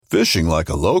Fishing like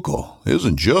a local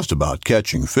isn't just about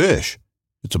catching fish.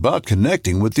 It's about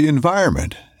connecting with the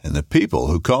environment and the people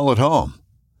who call it home.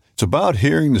 It's about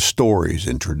hearing the stories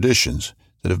and traditions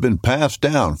that have been passed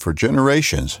down for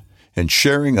generations and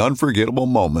sharing unforgettable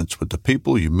moments with the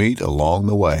people you meet along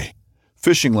the way.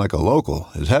 Fishing like a local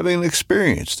is having an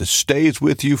experience that stays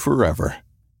with you forever.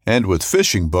 And with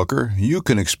Fishing Booker, you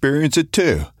can experience it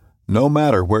too, no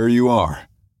matter where you are.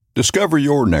 Discover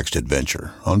your next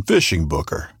adventure on Fishing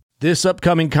Booker. This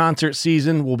upcoming concert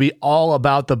season will be all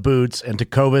about the boots, and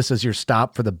Tecovas is your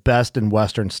stop for the best in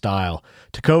Western style.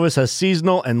 Tecovas has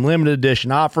seasonal and limited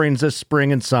edition offerings this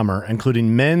spring and summer,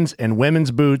 including men's and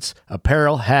women's boots,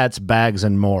 apparel, hats, bags,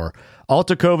 and more. All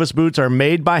Tecovas boots are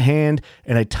made by hand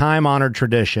in a time-honored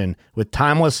tradition with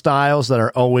timeless styles that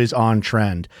are always on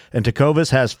trend. And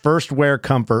Tecovas has first wear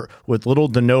comfort with little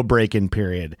to no break-in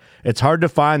period. It's hard to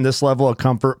find this level of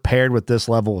comfort paired with this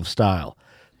level of style.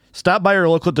 Stop by your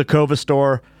local Tecovas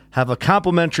store, have a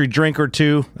complimentary drink or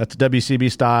two, that's WCB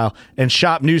style, and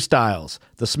shop new styles.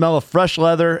 The smell of fresh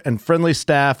leather and friendly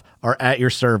staff are at your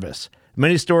service.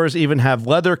 Many stores even have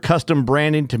leather custom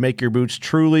branding to make your boots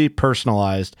truly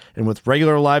personalized. And with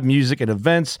regular live music and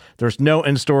events, there's no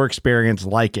in-store experience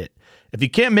like it. If you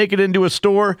can't make it into a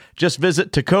store, just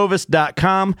visit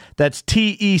tecovas.com. That's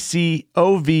TECOVAS.com.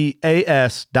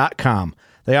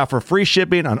 They offer free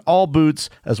shipping on all boots,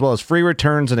 as well as free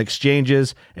returns and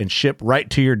exchanges, and ship right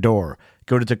to your door.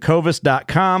 Go to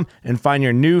tecovas.com and find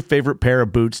your new favorite pair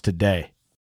of boots today.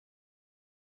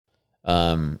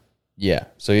 Yeah.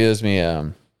 So he owes me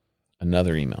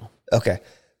another email. Okay,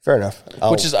 fair enough.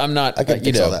 Which is I'm not. I can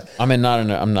fix all that. I'm not in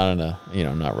a. I'm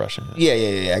not Russian.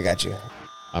 Yeah. I got you.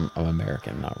 I'm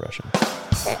American, not Russian.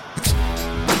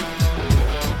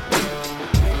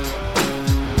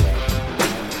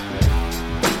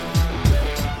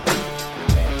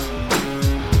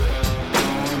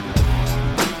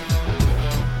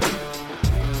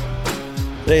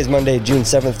 Today is Monday, June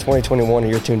 7th, 2021,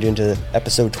 and you're tuned into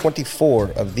episode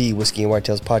 24 of the Whiskey and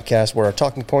Whitetails podcast, where our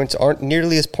talking points aren't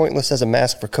nearly as pointless as a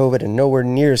mask for COVID and nowhere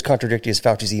near as contradictory as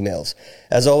Fauci's emails.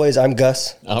 As always, I'm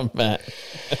Gus. I'm Matt.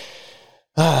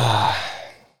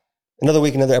 Another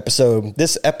week, another episode.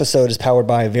 This episode is powered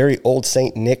by Very Old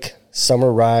St. Nick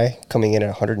Summer Rye, coming in at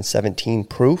 117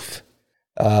 proof.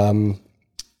 Brought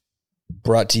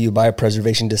to you by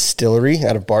Preservation Distillery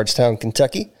out of Bardstown,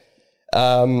 Kentucky.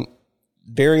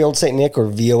 Very Old St. Nick, or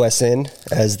VOSN,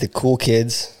 as the cool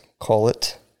kids call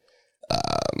it,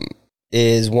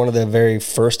 is one of the very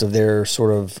first of their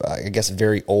sort of,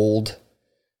 very old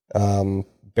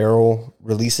barrel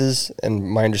releases. And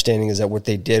my understanding is that what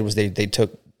they did was they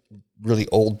took really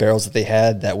old barrels that they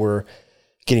had that were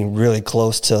getting really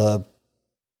close to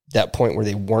that point where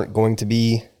they weren't going to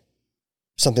be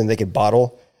something they could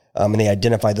bottle. And they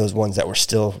identified those ones that were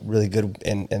still really good,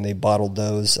 and they bottled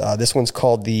those. This one's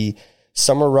called the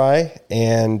Summer Rye,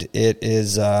 and it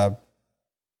is, it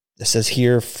says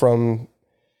here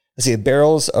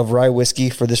barrels of rye whiskey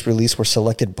for this release were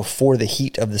selected before the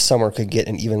heat of the summer could get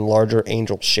an even larger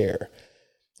angel share.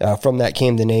 From that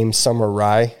came the name Summer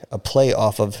Rye, a play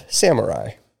off of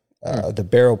samurai. The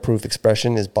barrel proof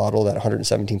expression is bottled at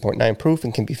 117.9 proof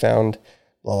and can be found,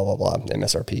 blah, blah, blah, blah,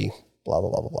 MSRP, blah, blah,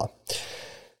 blah, blah, blah.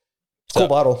 Cool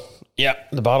bottle. Yeah,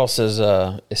 the bottle says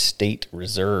Estate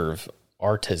Reserve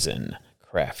Artisan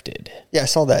Crafted. Yeah, I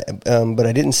saw that, but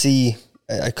I didn't see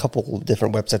a couple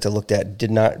different websites I looked at did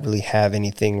not really have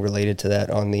anything related to that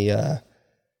on the,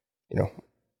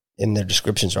 in their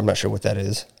descriptions. I'm not sure what that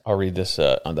is. I'll read this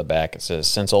on the back. It says,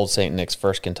 since Old St. Nick's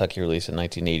first Kentucky release in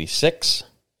 1986,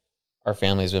 our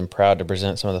family has been proud to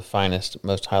present some of the finest,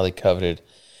 most highly coveted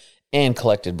and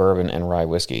collected bourbon and rye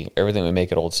whiskey. Everything we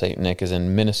make at Old St. Nick is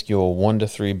in minuscule 1 to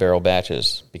 3 barrel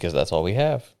batches because that's all we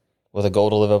have. With a goal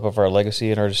to live up of our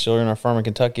legacy, and our distillery and our farm in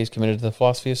Kentucky is committed to the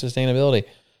philosophy of sustainability.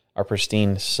 Our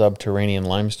pristine subterranean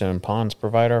limestone ponds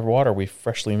provide our water. We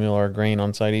freshly mill our grain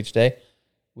on site each day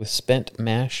with spent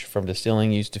mash from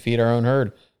distilling used to feed our own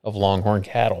herd of longhorn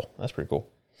cattle. That's pretty cool.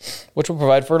 Which will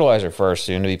provide fertilizer for our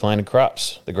soon-to-be planted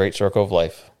crops, the great circle of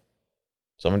life.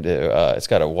 It's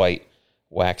got a white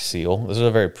wax seal. This is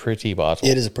a very pretty bottle.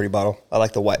 It is a pretty bottle. I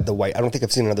like the white. I don't think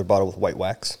I've seen another bottle with white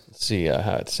wax. Let's see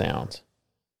how it sounds.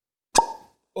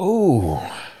 Oh,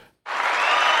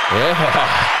 yeah.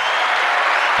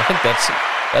 I think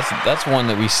that's one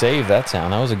that we saved. That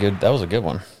sound. That was a good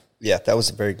one. Yeah, that was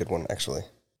a very good one, actually.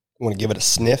 You want to give it a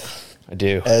sniff? I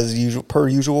do. As usual, per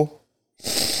usual.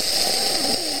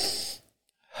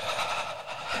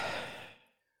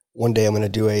 One day I'm going to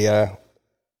do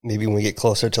maybe when we get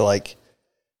closer to like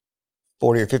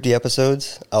 40 or 50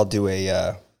 episodes, I'll do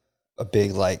a a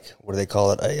big, like, what do they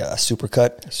call it? A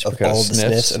supercut Supercut of all of the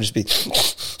sniffs. And just be,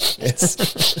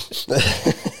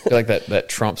 Feel like that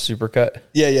Trump supercut.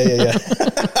 yeah. Yeah,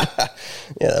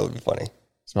 that would be funny.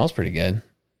 Smells pretty good.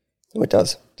 Oh, it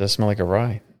does. Does smell like a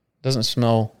rye. Doesn't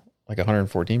smell like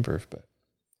 114 proof, but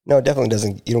No, it definitely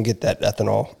doesn't. You don't get that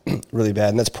ethanol really bad.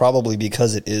 And that's probably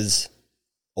because it is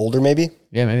older, maybe.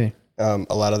 yeah, maybe. A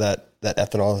lot of that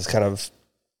ethanol has kind of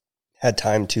had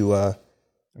time to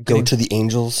go to the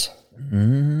angels.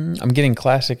 I'm getting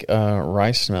classic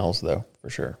rice smells though, for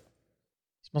sure.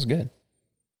 Smells good.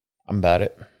 I'm about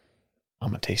it. I'm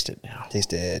gonna taste it now.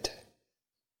 Taste it.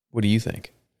 What do you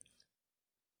think?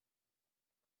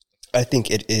 I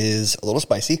think it is a little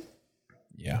spicy,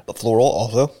 Yeah. but floral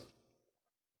also.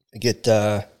 I get,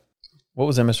 What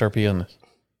was MSRP on this?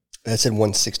 I said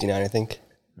 169, I think.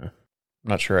 I'm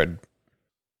not sure I'd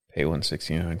pay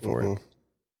 $169 for it.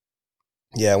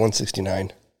 Yeah,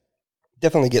 169.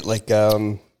 Definitely get like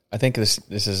I think this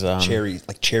is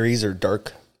cherries or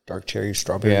dark cherries,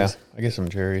 strawberries. yeah. I get some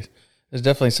cherries. There's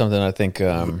definitely something I think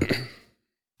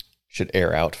should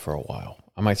air out for a while.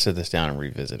 I might sit this down and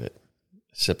revisit it.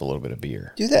 Sip a little bit of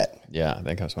beer. Do that. Yeah, I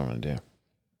think that's what I'm gonna do.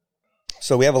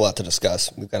 So we have a lot to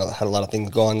discuss. We've had a lot of things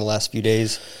go on the last few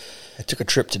days. I took a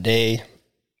trip today,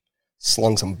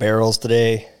 slung some barrels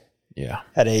today. Yeah.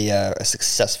 Had a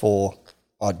successful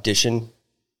audition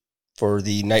for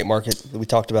the night market that we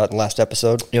talked about in the last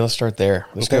episode. Yeah, let's start there.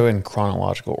 Let's Okay. go in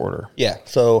chronological order. Yeah.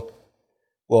 So,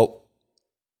 well,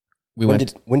 We when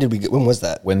went when was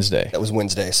that? Wednesday. That was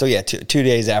Wednesday. So yeah, 2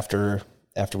 days after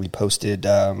we posted.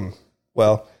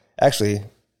 Well, actually,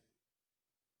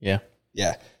 Yeah.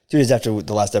 yeah, 2 days after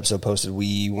the last episode posted,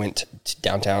 we went to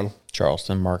downtown,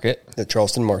 Charleston Market. the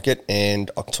Charleston Market,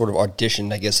 and sort of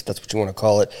auditioned, I guess if that's what you want to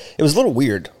call it. It was a little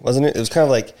weird, wasn't it? It was kind of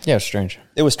like, Yeah, it's strange.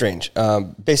 it was strange.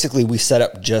 Basically, we set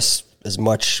up just as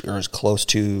much or as close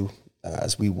to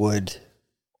as we would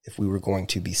if we were going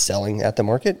to be selling at the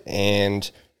market. And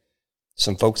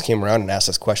some folks came around and asked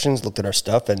us questions, looked at our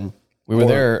stuff, and We were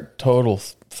there total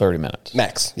 30 minutes.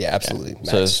 max. Yeah, absolutely. Max.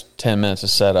 So it's 10 minutes of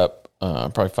setup,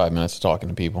 probably 5 minutes of talking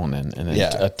to people, and then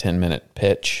Yeah. a 10-minute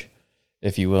pitch,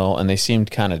 if you will. And they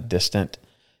seemed kind of distant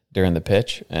during the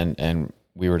pitch, and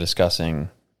we were discussing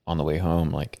on the way home,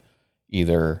 like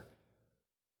either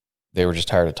they were just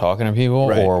tired of talking to people,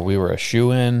 Right. or we were a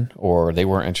shoe-in, or they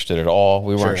weren't interested at all.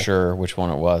 We weren't Sure. sure which one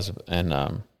it was.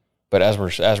 And but as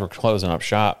we're closing up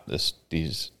shop,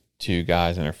 these two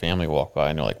guys and their family walked by,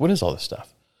 and they're like, "What is all this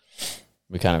stuff?"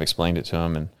 We kind of explained it to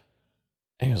him, and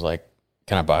he was like,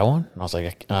 "Can I buy one?" And I was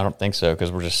like, "I don't think so, because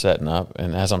we're just setting up."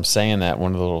 And as I'm saying that,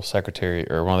 one of the little secretary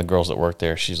or one of the girls that worked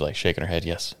there, she's like shaking her head,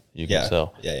 "Yes, you can yeah,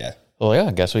 sell." yeah. Well, yeah,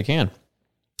 I guess we can.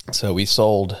 So we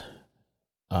sold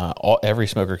every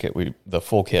smoker kit, the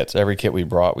full kits, every kit we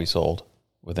brought, we sold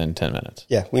within 10 minutes.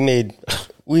 Yeah, we made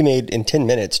in 10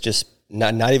 minutes, just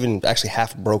not even actually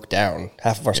half broke down.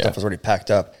 Half of our stuff was already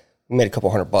packed up. We made a couple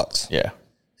 $100. Yeah.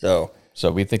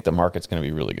 So we think the market's going to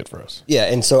be really good for us. yeah,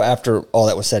 and so after all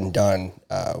that was said and done,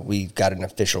 we got an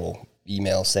official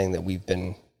email saying that we've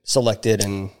been selected,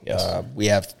 and Yes. we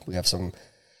have some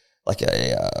like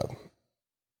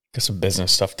Got some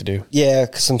business stuff to do.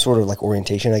 some sort of like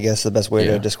orientation, I guess the best way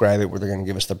to describe it, where they're going to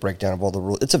give us the breakdown of all the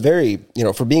rules. It's a very,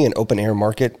 for being an open air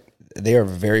market, they are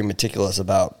very meticulous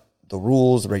about the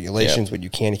rules, the regulations, what you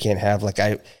can and can't have. Like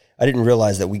I didn't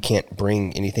realize that we can't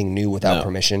bring anything new without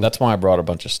permission. That's why I brought a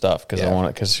bunch of stuff, because Yeah. I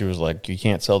wanted, because she was like, "You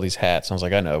can't sell these hats." I was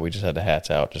like, "I know, we just had the hats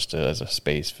out just as a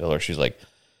space filler." She's like,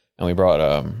 and we brought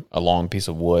a long piece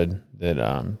of wood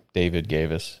that David gave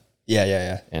us.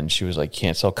 Yeah. And she was like,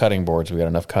 "Can't sell cutting boards. We got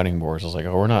enough cutting boards." I was like,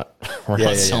 "Oh, we're not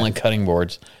selling cutting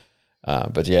boards."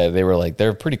 But yeah, they were like,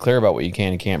 they're pretty clear about what you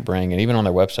can and can't bring. And even on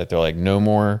their website, they're like, no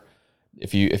more.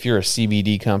 If you're a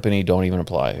CBD company, don't even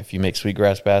apply. If you make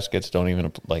sweetgrass baskets, don't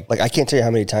even like Like I can't tell you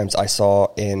how many times I saw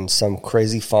in some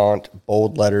crazy font,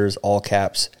 bold letters, all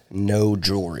caps, no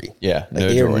jewelry. Yeah, Like no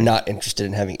they jewelry. are not interested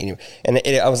in having any. And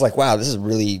I was like, wow, this is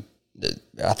really.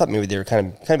 I thought maybe they were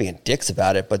kind of being dicks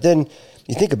about it, but then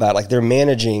you think about it, like they're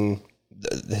managing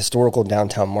the historical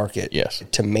downtown market, Yes.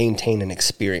 to maintain an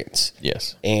experience.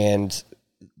 Yes. And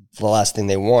the last thing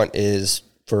they want is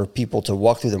for people to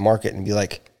walk through the market and be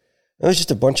like, it was just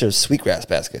a bunch of sweetgrass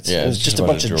baskets. Yeah, it was just a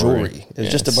bunch of jewelry. It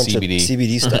was just a bunch CBD. of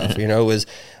CBD stuff.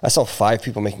 I saw 5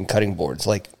 people making cutting boards.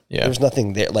 Like there's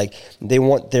nothing there. Like they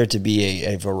want there to be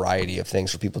a variety of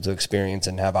things for people to experience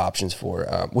and have options for,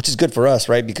 which is good for us,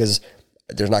 right? Because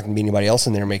there's not going to be anybody else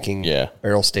in there making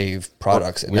barrel stave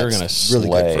products. And We're going to that's really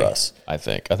good for us. I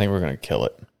think we're going to kill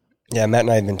it. Yeah, Matt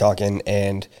and I have been talking,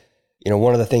 and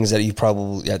one of the things that you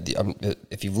probably,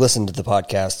 if you've listened to the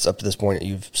podcasts up to this point,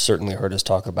 you've certainly heard us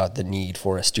talk about the need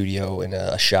for a studio and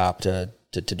a shop to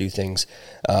do things.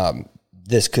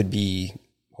 This could be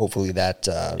hopefully that.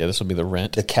 This will be the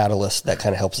rent. The catalyst that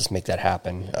kind of helps us make that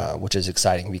happen, which is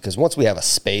exciting because once we have a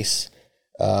space,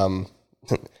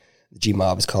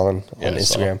 G-Mob is calling on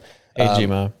Instagram. Hey,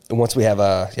 G-Mob. Once we have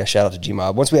shout out to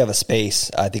G-Mob. Once we have a space,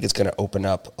 I think it's going to open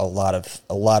up a lot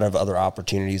of other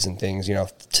opportunities and things.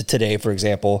 Today, for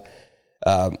example,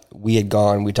 we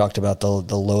talked about the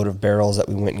load of barrels that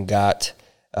we went and got.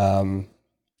 And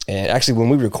actually, when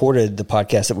we recorded the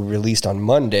podcast that we released on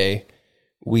Monday,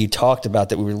 we talked about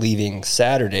that we were leaving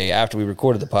Saturday after we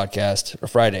recorded the podcast, or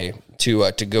Friday,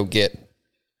 to go get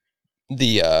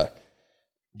the.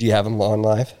 Do you have them on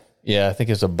live? Yeah, I think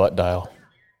it's a butt dial.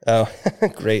 Oh,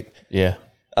 great. Yeah.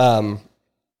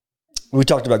 We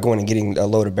talked about going and getting a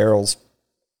load of barrels.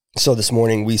 So this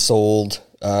morning we sold,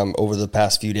 over the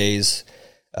past few days,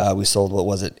 we sold,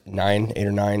 8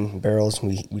 or 9 barrels.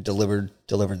 We delivered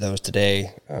those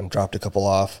today, dropped a couple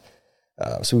off.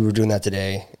 So we were doing that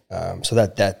today. So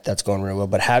that's going really well.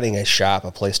 But having a shop,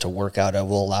 a place to work out of,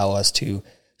 will allow us to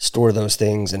store those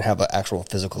things and have an actual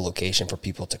physical location for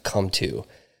people to come to,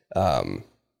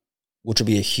 which will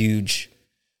be a huge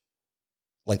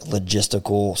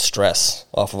logistical stress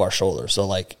off of our shoulders.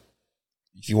 So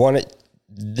if you want it,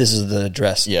 this is the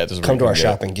address. Yeah, this is come to our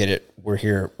shop and get it. We're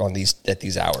here at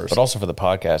these hours. But also for the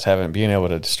podcast, being able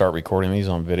to start recording these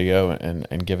on video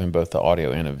and giving both the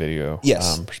audio and a video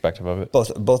perspective of it.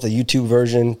 Both the YouTube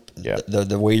version,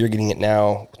 the way you're getting it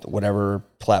now, whatever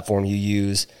platform you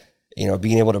use,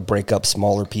 being able to break up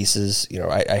smaller pieces.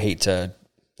 I hate to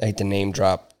name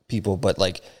drop people, but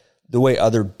the way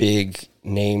other big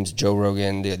names, Joe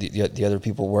Rogan, the other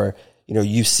people, where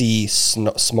you see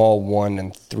small 1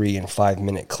 and 3 and 5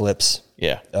 minute clips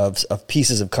of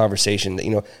pieces of conversation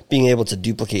that being able to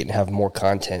duplicate and have more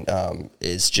content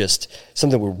is just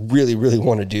something we really, really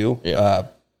want to do.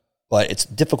 But it's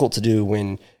difficult to do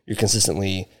when you're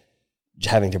consistently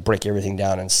having to break everything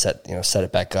down and set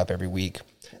it back up every week.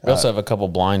 We also have a couple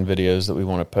blind videos that we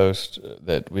want to post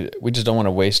that we just don't want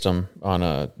to waste them on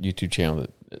a YouTube channel that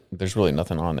there's really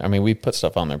nothing on there. I mean, we put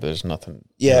stuff on there, but there's nothing.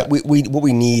 Yeah, what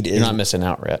we need is... You're not missing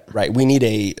out, right? We need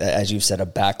as you've said, a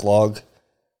backlog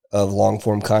of long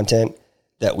form content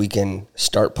that we can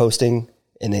start posting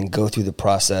and then go through the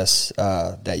process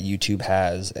that YouTube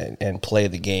has and play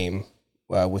the game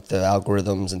with the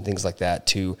algorithms and things like that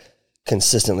to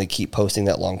consistently keep posting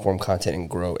that long form content and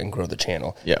grow the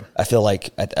channel. Yeah. I feel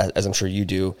like, as I'm sure you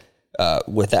do,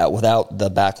 without the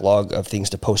backlog of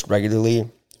things to post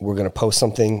regularly, we're going to post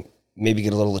something, maybe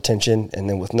get a little attention, and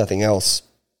then with nothing else,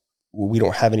 we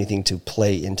don't have anything to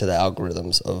play into the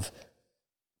algorithms of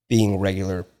being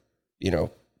regular,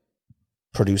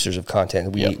 producers of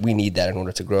content. We need that in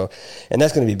order to grow. And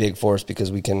that's going to be big for us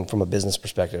because we can, from a business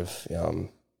perspective,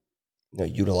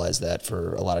 utilize that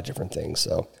for a lot of different things.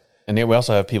 So. And then we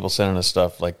also have people sending us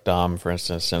stuff, like Dom, for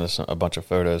instance, sent us a bunch of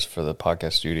photos for the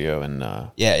podcast studio. And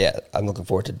I'm looking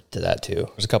forward to that too.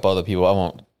 There's a couple other people. I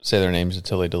won't say their names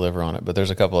until they deliver on it, but there's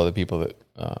a couple other people that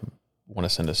want to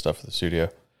send us stuff for the studio,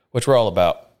 which we're all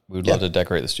about. We would love to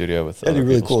decorate the studio with. It'd be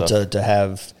really cool to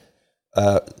have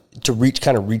to reach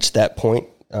that point.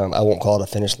 I won't call it a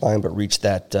finish line, but reach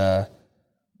that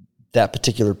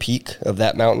particular peak of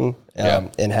that mountain,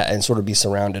 and sort of be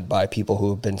surrounded by people who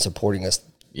have been supporting us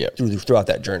throughout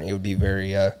that journey. It would be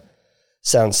very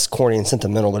sounds corny and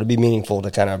sentimental, but it'd be meaningful to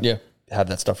kind of have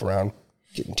that stuff around.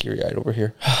 Getting teary-eyed over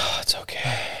here. It's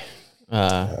okay.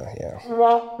 Anyways.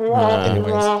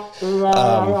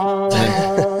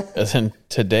 And then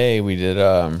today we did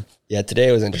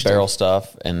today was interesting. Barrel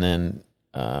stuff, and then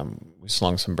we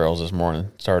slung some barrels this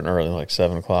morning, starting early, like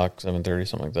 7 o'clock, 7:30,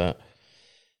 something like that.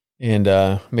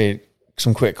 And made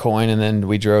some quick coin, and then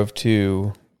we drove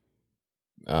to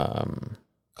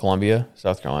Columbia,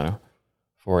 South Carolina,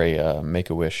 for a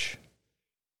Make-A-Wish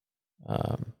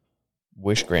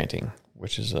wish granting,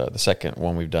 which is the second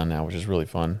one we've done now, which is really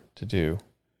fun to do.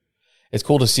 It's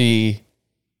cool to see,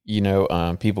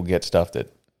 people get stuff that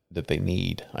they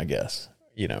need, I guess,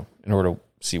 in order to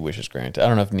see wishes granted. I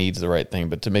don't know if need's the right thing,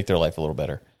 but to make their life a little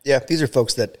better. Yeah, these are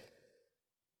folks that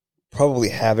probably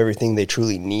have everything they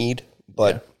truly need,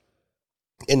 but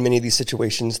in many of these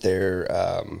situations, their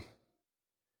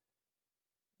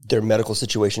medical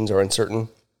situations are uncertain.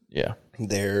 Yeah.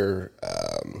 Their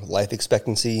life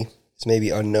expectancy is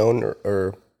maybe unknown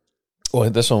or Well,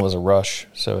 this one was a rush.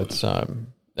 So it's, and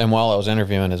while I was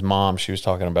interviewing his mom, she was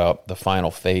talking about the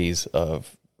final phase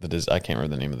of the disease. I can't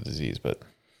remember the name of the disease, but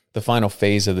the final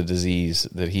phase of the disease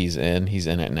that he's in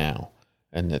it now.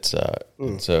 and it's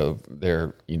and so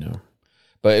they're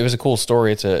but it was a cool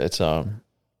story. It's a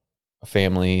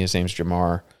family. His name's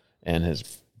Jamar, and his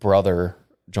brother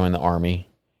joined the Army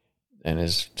and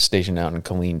is stationed out in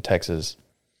Killeen, Texas.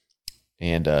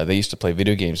 And they used to play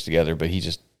video games together, but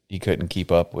he couldn't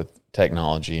keep up with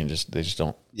technology, and they just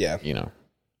don't. Yeah.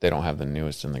 They don't have the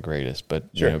newest and the greatest. But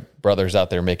Sure. brothers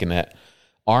out there making that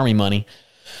Army money.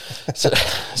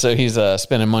 So he's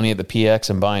spending money at the PX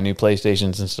and buying new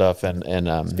PlayStations and stuff. And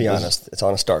To be honest, it's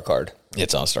on a star card.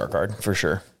 it's on a star card for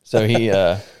sure. So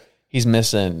he's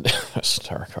missing a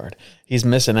star card. He's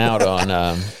missing out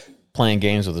on playing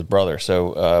games with his brother.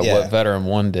 So what Veteran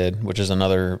One did, which is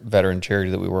another veteran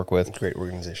charity that we work with, Great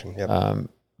organization. Yep.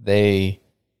 they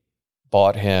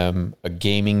bought him a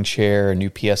gaming chair, a new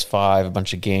PS5, a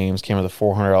bunch of games, came with a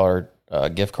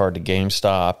 $400 gift card to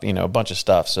GameStop, a bunch of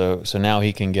stuff. So now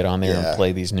he can get on there and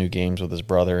play these new games with his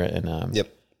brother. And Yep.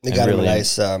 They got him a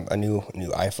nice, a new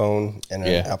iPhone and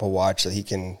an Apple Watch so he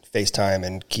can FaceTime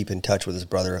and keep in touch with his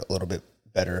brother a little bit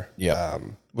better. Yeah.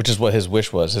 Which is what his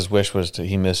wish was. His wish was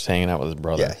he missed hanging out with his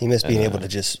brother. Yeah. He missed being able to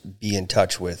just be in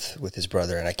touch with his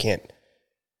brother. And I can't,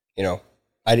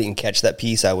 I didn't catch that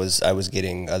piece. I was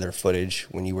getting other footage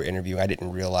when you were interviewing. I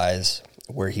didn't realize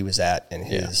where he was at and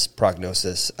his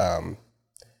prognosis.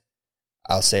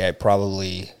 I'll say it's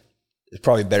probably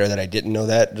better that I didn't know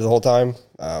that the whole time.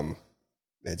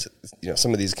 It's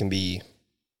some of these can be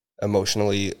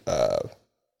emotionally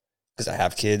because I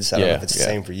have kids. I don't know if it's the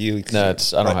same for you. No, I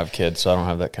don't have kids, so I don't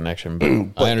have that connection.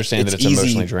 But I understand that it's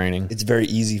emotionally draining. It's very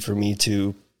easy for me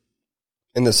to,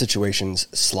 in those situations,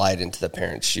 slide into the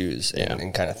parent's shoes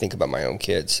and kind of think about my own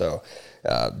kids. So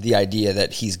the idea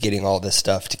that he's getting all this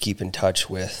stuff to keep in touch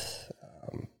with,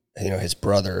 his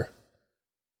brother,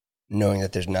 knowing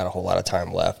that there's not a whole lot of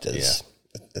time left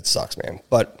it sucks, man.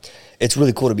 But it's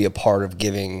really cool to be a part of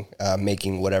giving,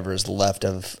 making whatever is left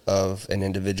of an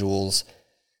individual's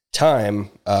time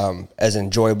as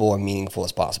enjoyable and meaningful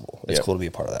as possible. It's cool to be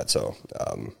a part of that. So,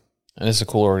 and it's a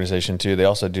cool organization too. They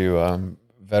also do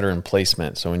veteran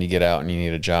placement. So when you get out and you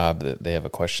need a job, that they have a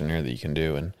questionnaire that you can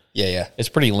do. And it's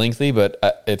pretty lengthy, but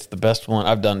it's the best one.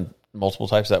 I've done multiple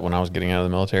types of that when I was getting out of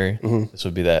the military. Mm-hmm. This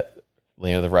would be that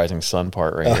Land of the Rising Sun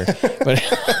part right here.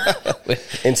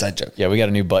 But inside joke. Yeah, we got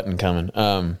a new button coming.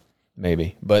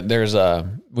 Maybe, but there's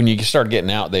when you start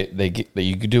getting out,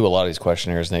 you could do a lot of these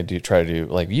questionnaires, and they do try to do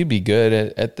like you'd be good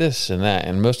at this and that,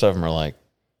 and most of them are like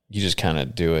you just kind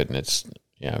of do it, and it's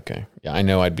okay, I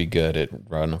know I'd be good at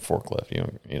running a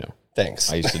forklift,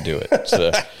 Thanks. I used to do it,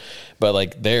 so but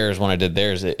like theirs, when I did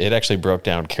theirs, it actually broke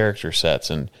down character sets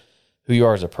and who you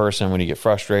are as a person when you get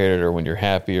frustrated or when you're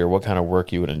happy or what kind of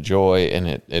work you would enjoy. And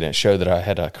it showed that I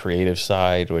had a creative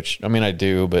side, which I mean, I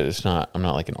do, but I'm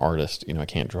not like an artist, I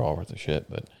can't draw worth of shit,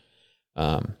 but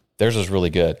theirs was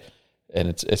really good and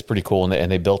it's pretty cool.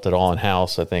 And they built it all in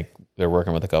house. I think they're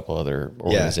working with a couple other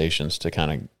organizations to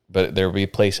kind of, but they'll be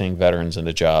placing veterans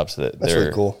into jobs that That's they're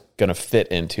really cool. going to fit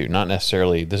into, not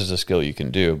necessarily this is a skill you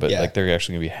can do, but like they're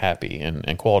actually going to be happy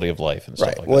and quality of life and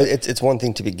stuff like well, that. it's one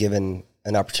thing to be given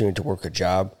an opportunity to work a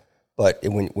job, but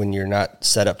when you're not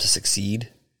set up to succeed,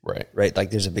 right?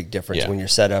 Like there's a big difference when you're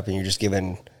set up and you're just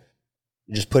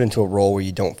put into a role where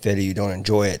you don't fit or you don't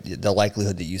enjoy it. The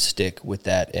likelihood that you stick with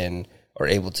that and are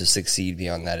able to succeed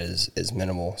beyond that is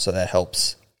minimal. So that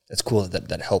helps. That's cool.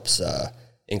 That helps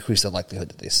increase the likelihood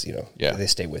that that they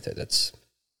stay with it. That's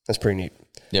pretty neat.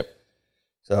 Yep.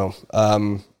 So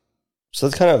so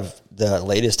that's kind of the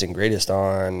latest and greatest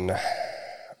on,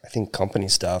 I think, company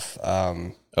stuff.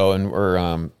 And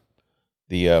we're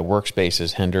the workspace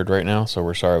is hindered right now, so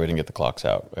we're sorry we didn't get the clocks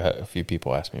out. A few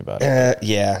people asked me about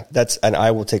it. And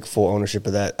I will take full ownership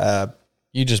of that.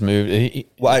 You just moved.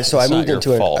 I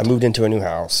moved into a new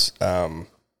house, and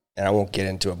I won't get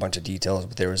into a bunch of details,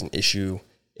 but there was an issue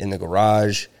in the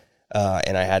garage,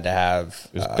 and I had to have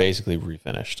it was basically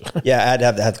refinished. I had to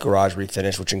have the garage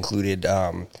refinished, which included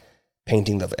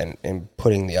painting and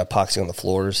putting the epoxy on the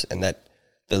floors, and that.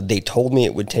 They told me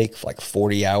it would take like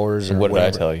 40 hours or what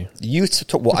whatever. Did I tell you?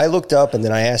 Well, I looked up and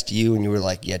then I asked you and you were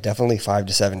like, yeah, definitely 5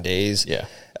 to 7 days. Yeah.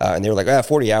 And they were like,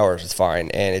 40 hours is fine.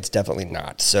 And it's definitely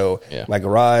not. So my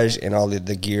garage and all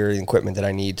the gear and equipment that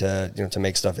I need to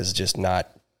make stuff is just not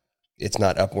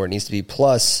up where it needs to be.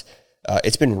 Plus,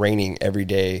 it's been raining every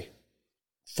day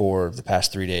for the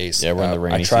past 3 days. Yeah, we're in the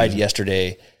rainy I tried season.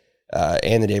 Yesterday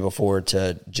and the day before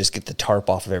to just get the tarp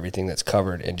off of everything that's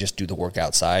covered and just do the work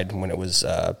outside when it was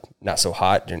not so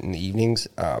hot in the evenings,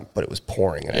 but it was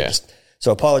pouring. And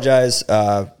so apologize.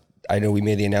 I know we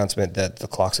made the announcement that the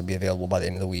clocks will be available by the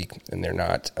end of the week, and they're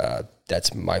not.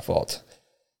 That's my fault.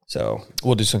 So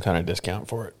we'll do some kind of discount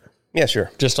for it. Yeah, sure.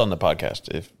 Just on the podcast.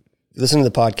 If listen to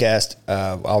the podcast.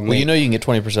 Well, you can get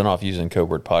 20% off using code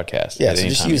word podcast. Yeah, so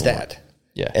just use that.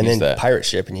 Yeah, and then that. pirate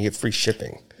ship, and you get free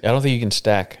shipping. I don't think you can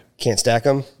stack. Can't stack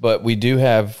them? But we do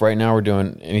have, right now we're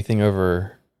doing anything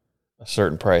over a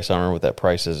certain price. I don't remember what that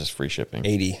price is free shipping.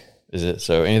 80. Is it?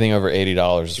 So anything over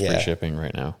 $80 is free shipping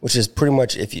right now. Which is pretty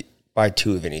much if you buy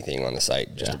 2 of anything on the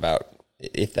site, just about,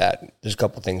 if that. There's a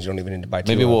couple things you don't even need to buy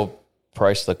 2 Maybe of. We'll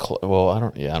price the, I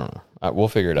don't know. We'll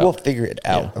figure it out. We'll figure it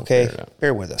out, Yeah, okay? figure it out.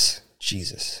 Bear with us.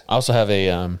 Jesus. I also have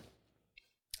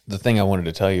the thing I wanted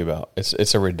to tell you about.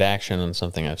 It's a redaction on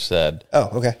something I've said. Oh,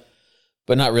 okay.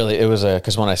 But not really. It was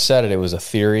because when I said it was a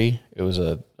theory.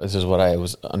 This is what I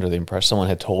was under the impression. Someone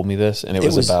had told me this, and it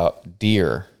was about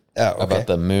deer. Oh, okay. About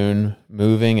the moon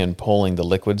moving and pulling the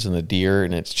liquids in the deer,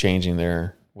 and it's changing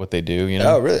what they do.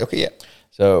 Oh, really? Okay, yeah.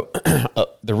 So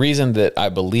the reason that I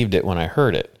believed it when I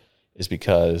heard it is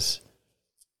because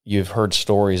you've heard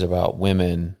stories about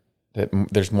women that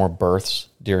there's more births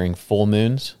during full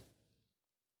moons.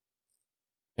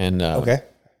 And okay.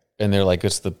 And they're like,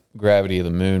 it's the gravity of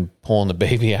the moon pulling the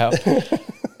baby out.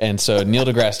 And so Neil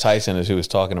deGrasse Tyson is who was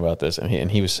talking about this. And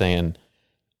he was saying,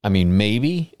 I mean,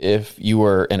 maybe if you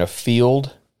were in a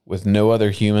field with no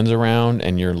other humans around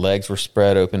and your legs were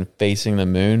spread open facing the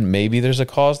moon, maybe there's a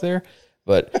cause there.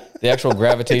 But the actual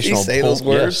gravitational Did he say pull, those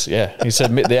words? Yes, yeah. He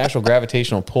said the actual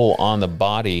gravitational pull on the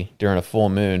body during a full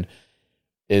moon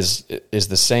is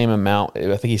the same amount.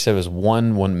 I think he said it was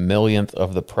 1/1,000,000th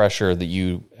of the pressure that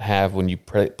you have when you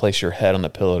place your head on the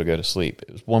pillow to go to sleep.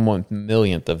 It was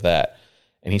 1/1,000,000th of that.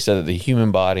 And he said that the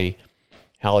human body,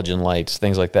 halogen lights,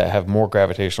 things like that, have more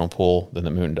gravitational pull than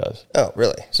the moon does. Oh,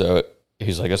 really? So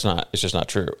he's like, it's just not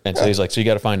true. And so he's like, so you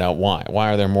got to find out why.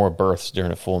 Why are there more births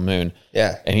during a full moon?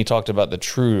 Yeah. And he talked about the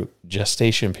true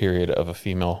gestation period of a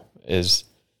female is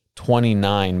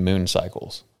 29 moon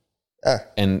cycles.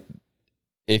 And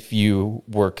if you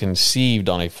were conceived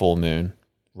on a full moon,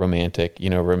 romantic,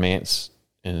 romance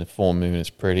in a full moon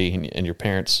is pretty, and your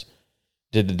parents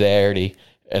did the darity,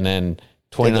 and then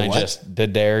 29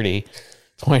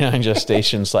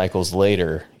 gestation cycles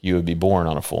later, you would be born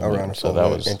on a full moon. Around a full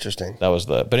moon. Interesting.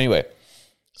 But anyway,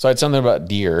 so I had something about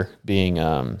deer being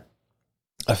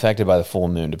affected by the full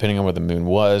moon, depending on where the moon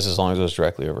was, as long as it was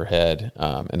directly overhead.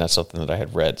 And that's something that I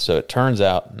had read. So it turns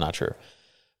out, not true.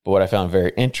 But what I found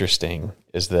very interesting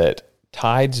is that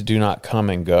tides do not come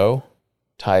and go.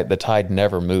 The tide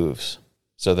never moves.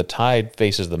 So the tide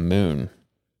faces the moon,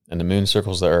 and the moon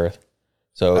circles the earth.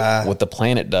 So what the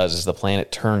planet does is the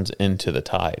planet turns into the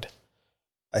tide.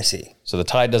 I see. So the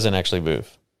tide doesn't actually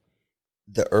move.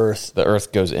 The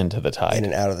earth goes into the tide. in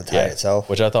and out of the tide itself.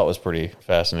 Which I thought was pretty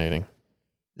fascinating.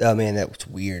 Oh, man, that was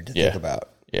weird to think about.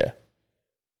 Yeah.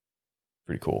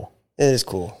 Pretty cool. It is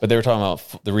cool. But they were talking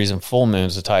about the reason full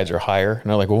moons, the tides are higher. And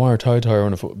they're like, well, why are tides higher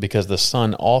on a full? Because the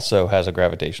sun also has a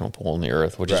gravitational pull on the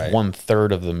earth, which is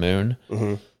 1/3 of the moon.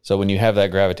 Mm-hmm. So when you have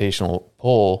that gravitational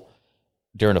pull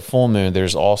during a full moon,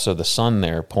 there's also the sun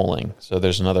there pulling. So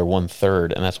there's another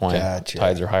 1/3, and that's why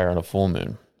tides are higher on a full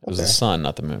moon. It was the sun,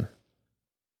 not the moon.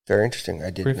 Very interesting.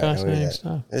 I did Pretty not know fascinating that.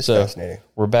 stuff. It's So fascinating.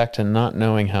 we're back to not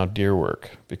knowing how deer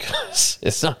work because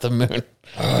it's not the moon.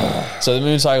 So the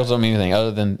moon cycles don't mean anything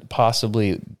other than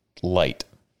possibly light.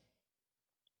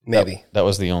 Maybe. That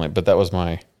was the only, but that was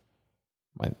my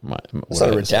It's not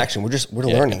a redaction. We're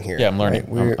learning here. Yeah, I'm learning.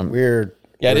 Right?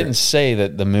 I didn't say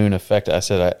that the moon affected. I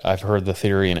said I've heard the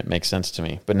theory and it makes sense to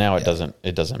me, but now it doesn't.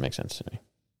 It doesn't make sense to me.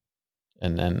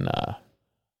 And then,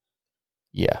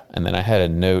 and then I had a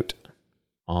note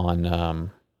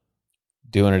on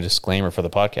doing a disclaimer for the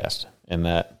podcast, and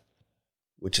that,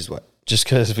 which is what? Just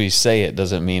because we say it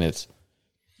doesn't mean it's.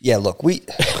 Yeah, look, we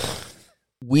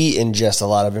ingest a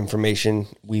lot of information.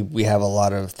 We have a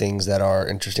lot of things that are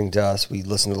interesting to us. We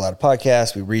listen to a lot of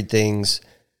podcasts. We read things,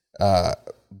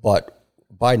 but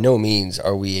by no means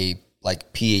are we a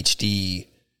PhD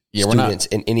students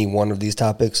in any one of these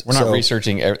topics. We're not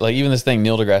researching even this thing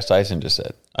Neil deGrasse Tyson just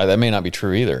said. That may not be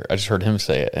true either. I just heard him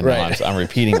say it, and now I'm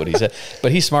repeating what he said.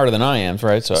 But he's smarter than I am,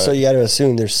 right? So you got to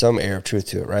assume there's some air of truth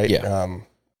to it, right? Yeah.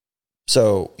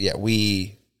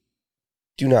 We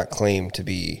do not claim to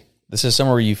be. This is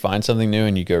somewhere where you find something new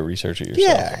and you go research it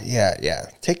yourself. Yeah.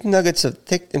 Take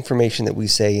information that we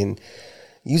say and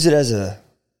use it as a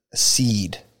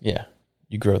seed. Yeah.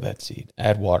 You grow that seed.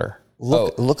 Add water.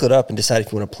 Look it up and decide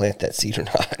if you want to plant that seed or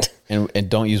not. And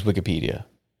don't use Wikipedia.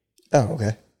 Oh,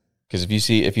 okay. Because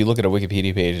if you look at a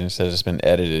Wikipedia page and it says it's been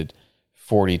edited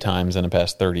 40 times in the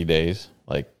past 30 days,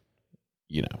 is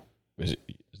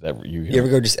that you ever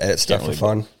go just edit stuff for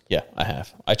fun? Yeah, I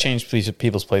have. I changed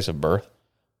people's place of birth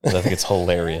because I think it's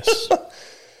hilarious.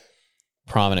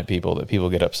 Prominent people that people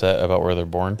get upset about where they're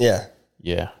born. Yeah.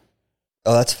 Yeah.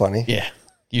 Oh, that's funny. Yeah.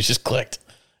 You just clicked.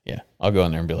 Yeah. I'll go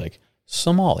in there and be like,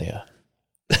 Somalia.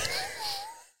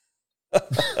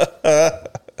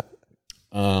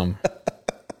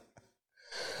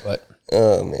 But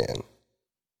Oh man.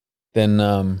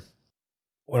 then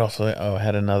what else? I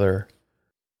had another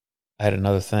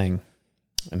thing,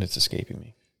 and it's escaping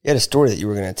me. You had a story that you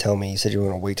were going to tell me. You said you were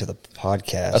going to wait till the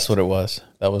podcast. That's what it was.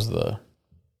 That was the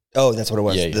Oh, that's what it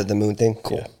was. Yeah. The moon thing.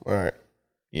 Cool. Yeah. All right.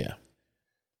 yeah.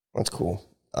 That's cool.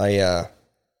 I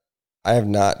have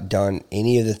not done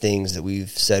any of the things that we've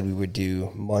said we would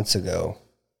do months ago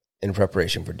in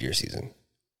preparation for deer season.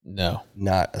 No,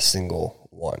 Not a single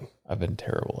one. I've been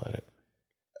terrible at it.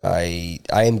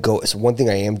 So one thing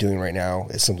I am doing right now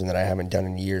is something that I haven't done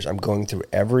in years. I'm going through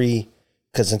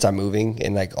because since I'm moving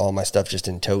and like all my stuff just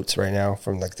in totes right now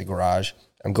from like the garage,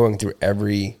 I'm going through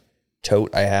every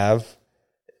tote I have,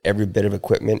 every bit of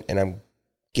equipment, and I'm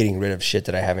getting rid of shit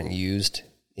that I haven't used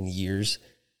in years.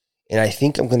 And I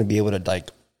think I'm going to be able to like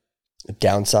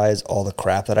downsize all the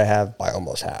crap that I have by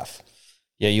almost half.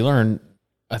 Yeah, you learn,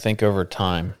 I think, over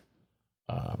time,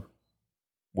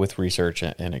 with research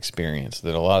and experience,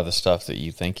 that a lot of the stuff that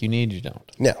you think you need, you don't.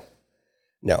 No.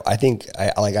 I think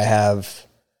I have,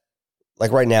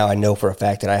 like right now, I know for a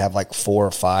fact that I have like 4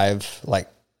 or 5 like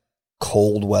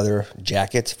cold weather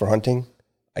jackets for hunting.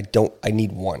 I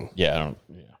need one. Yeah, I don't.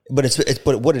 Yeah,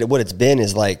 But what it's been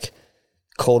is like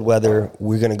cold weather.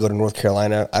 We're going to go to North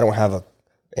Carolina.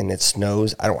 And it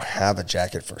snows. I don't have a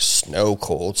jacket for snow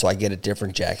cold. So I get a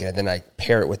different jacket and then I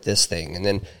pair it with this thing. And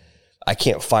then I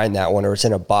can't find that one, or it's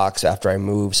in a box after I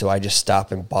move. So I just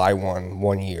stop and buy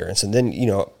one year. And so then,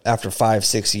 after 5,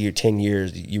 6 years, 10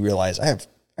 years, you realize I have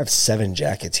 7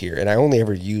 jackets here, and I only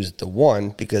ever used the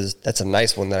one because that's a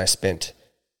nice one that I spent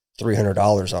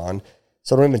 $300 on.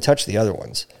 So I don't even touch the other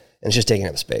ones, and it's just taking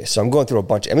up space. So I'm going through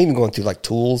I'm even going through like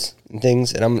tools and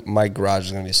things, and my garage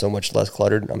is going to be so much less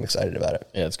cluttered. I'm excited about it.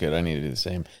 yeah, it's good. I need to do the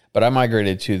same. But I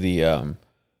migrated to the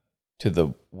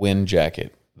wind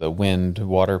jacket, the wind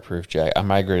waterproof jacket. I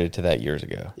migrated to that years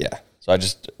ago. Yeah. So I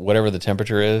just, whatever the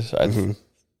temperature is, I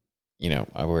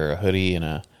wear a hoodie and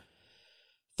a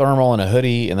thermal and a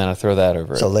hoodie, and then I throw that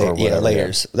over So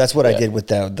layers. That's what I did with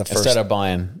the first. Instead of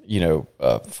buying,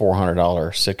 a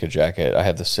 $400 Sitka jacket, I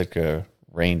had the Sitka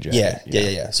rain jacket.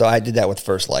 Yeah. So I did that with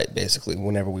First Light, basically.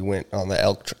 Whenever we went on the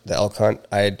elk hunt,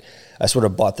 I sort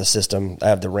of bought the system. I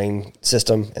have the rain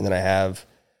system, and then I have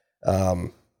a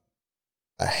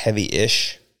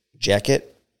heavy-ish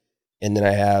jacket, and then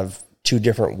I have 2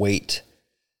 different weight,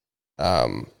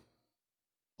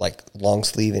 like long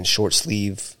sleeve and short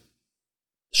sleeve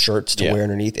shirts to wear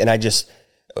underneath.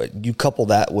 And you couple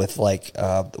that with like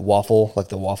the waffle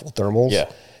thermals. Yeah.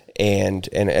 And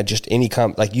just any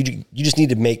you just need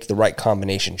to make the right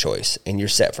combination choice, and you're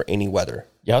set for any weather.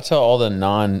 Yeah, I'll tell all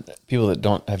the people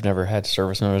that have never had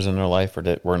service members in their life or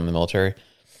that were in the military.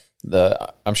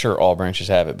 I'm sure all branches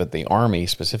have it, but the Army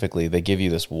specifically, they give you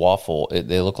this waffle.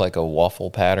 They look like a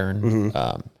waffle pattern.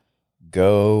 Mm-hmm.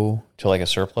 Go to like a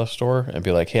surplus store and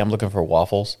be like, "Hey, I'm looking for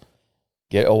waffles.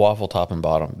 Get a waffle top and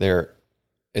bottom."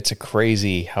 It's a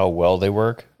crazy how well they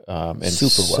work. In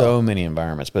so many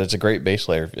environments, but it's a great base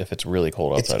layer if it's really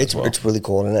cold outside as well. It's really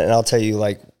cold. And I'll tell you,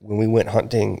 like when we went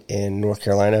hunting in North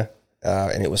Carolina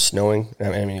and it was snowing,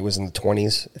 I mean, it was in the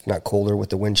 20s, if not colder with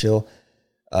the wind chill.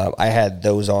 I had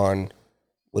those on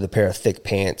with a pair of thick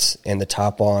pants and the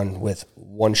top on with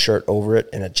one shirt over it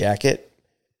and a jacket.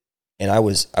 And I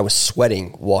was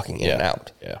sweating walking in and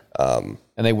out. Yeah.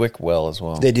 And they wick well as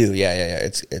well. They do. Yeah. I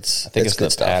think it's good the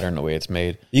stuff. pattern, the way it's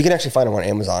made. You can actually find them on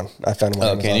Amazon. I found them on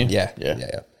Amazon. Can you?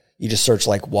 Yeah. You just search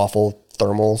like waffle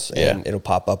thermals and it'll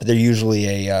pop up. They're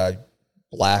usually a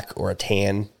black or a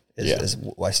tan is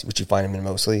what you find them in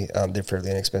mostly. They're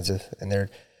fairly inexpensive, and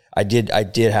I did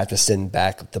have to send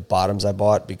back the bottoms I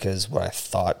bought because what I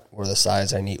thought were the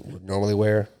size I would normally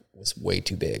wear was way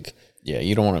too big. Yeah,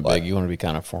 you don't want it big. You want to be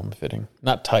kind of form fitting,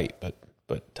 not tight,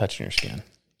 but touching your skin.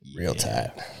 Real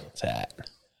tight.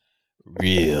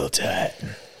 Real tight.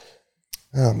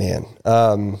 Oh man.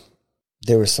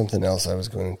 There was something else I was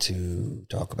going to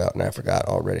talk about and I forgot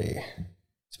already.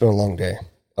 It's been a long day.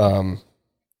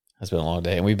 It's been a long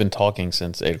day, and we've been talking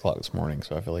since 8:00 this morning,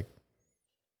 so I feel like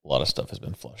a lot of stuff has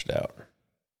been flushed out.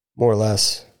 More or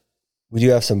less. We do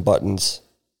have some buttons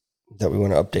that we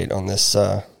want to update on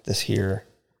this here.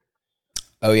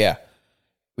 Oh yeah.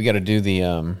 We got to do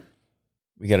the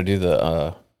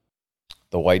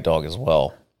white dog as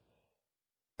well.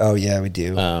 Oh yeah, we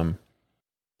do. Can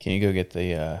you go get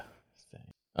the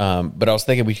thing? But I was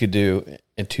thinking we could do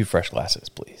in 2 fresh glasses,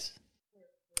 please.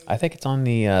 I think it's on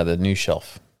the new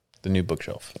shelf, the new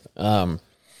bookshelf.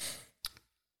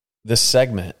 This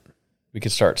segment we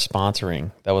could start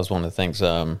sponsoring. That was one of the things.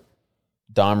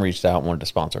 Dom reached out and wanted to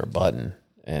sponsor a button,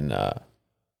 and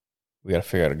we got to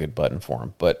figure out a good button for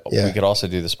him. But we could also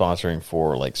do the sponsoring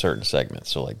for like certain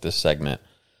segments. So like this segment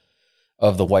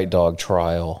of the White Dog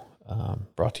Trial,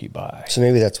 brought to you by. So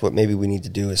maybe that's what maybe we need to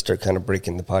do is start kind of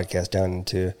breaking the podcast down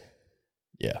into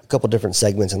a couple different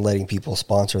segments and letting people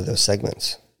sponsor those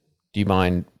segments. Do you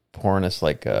mind pouring us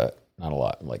like not a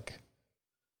lot, like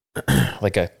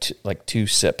like 2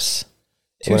 sips,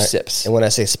 sips? And when I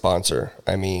say sponsor,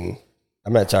 I mean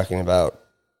I'm not talking about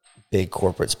big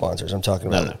corporate sponsors. I'm talking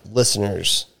about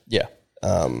listeners. Yeah.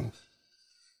 And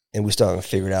we still haven't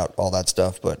figured out all that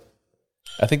stuff, but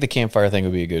I think the campfire thing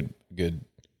would be a good.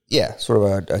 Yeah, sort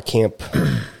of a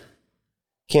campfire,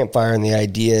 and the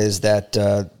idea is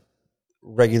that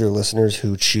regular listeners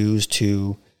who choose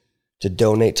to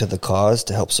donate to the cause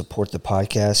to help support the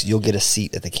podcast, you'll get a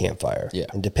seat at the campfire. Yeah.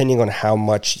 And depending on how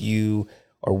much you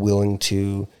are willing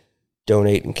to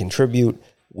donate and contribute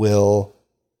will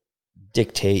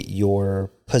dictate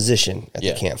your position at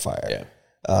the campfire.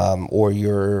 Yeah. Or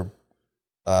your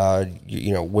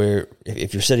where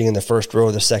if you're sitting in the first row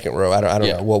or the second row, I don't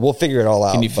know. Well, we'll figure it all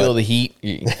out. Can you feel the heat?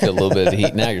 You can feel a little bit of the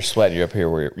heat. Now you're sweating. You're up here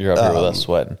with us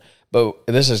sweating. But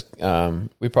this is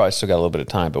we probably still got a little bit of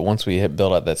time. But once we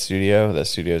build out that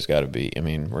studio's got to be. I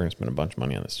mean, we're gonna spend a bunch of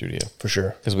money on the studio for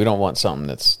sure because we don't want something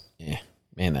that's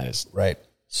that is right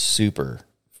super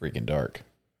freaking dark.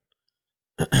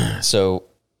 So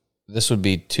this would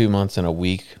be 2 months and a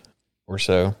week or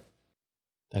so.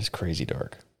 That's crazy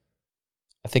dark.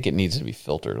 I think it needs to be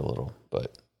filtered a little,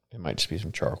 but it might just be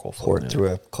some charcoal. Poured through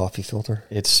a coffee filter.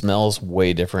 It smells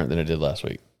way different than it did last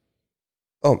week.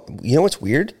 Oh, you know what's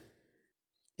weird?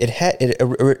 It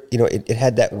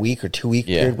had that week or 2 week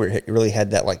period where it really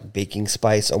had that like baking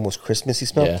spice, almost Christmassy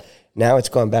smell. Yeah. Now it's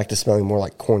gone back to smelling more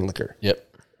like corn liquor.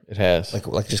 Yep, it has.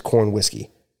 Like just corn whiskey.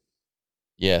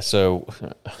 Yeah, so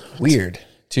weird.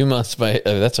 2 months,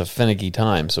 that's a finicky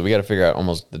time. So we got to figure out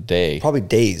almost the day. Probably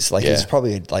days. Like it's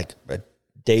probably like a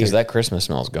day. Because that Christmas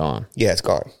smell's gone. Yeah, it's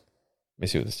gone. Let me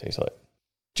see what this tastes like.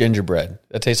 Gingerbread.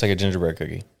 That tastes like a gingerbread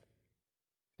cookie.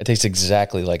 It tastes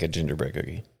exactly like a gingerbread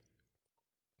cookie.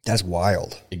 That's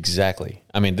wild. Exactly.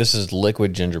 I mean, this is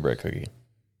liquid gingerbread cookie.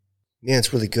 Yeah,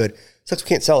 it's really good. Sucks we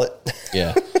can't sell it.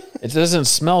 Yeah. It doesn't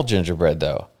smell gingerbread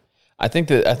though. I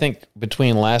think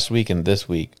between last week and this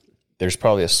week, there's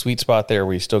probably a sweet spot there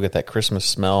where you still get that Christmas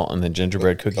smell and the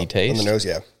gingerbread cookie taste. On the nose,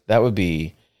 yeah. That would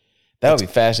be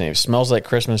fascinating. If it smells like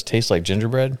Christmas, tastes like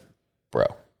gingerbread, bro.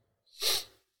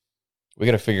 We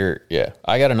got to figure,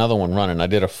 I got another one running. I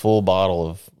did a full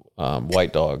bottle of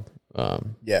White Dog.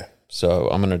 Yeah. So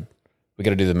we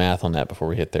got to do the math on that before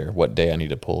we hit there. What day I need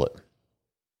to pull it.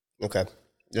 Okay.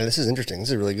 Yeah, this is interesting. This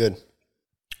is really good.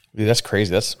 Dude, that's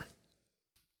crazy.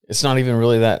 It's not even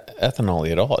really that ethanol-y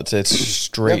at all. It's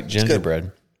straight gingerbread.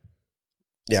 Good.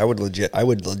 Yeah, I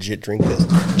would legit drink this.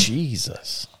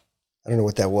 Jesus. I don't know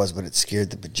what that was, but it scared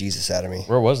the bejesus out of me.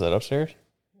 Where was that? Upstairs?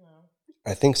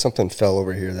 I think something fell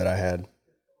over here that I had.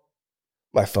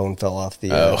 My phone fell off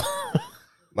the...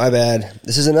 my bad.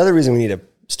 This is another reason we need a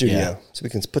studio. So we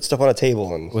can put stuff on a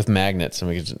table. And with magnets, and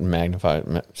we can just magnify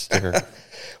it, sticker.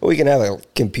 Well, we can have a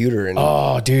computer. And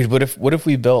oh, dude, what if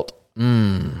we built...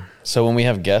 So when we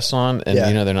have guests on, and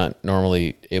they're not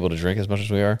normally able to drink as much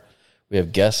as we are, we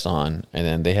have guests on, and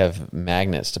then they have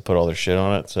magnets to put all their shit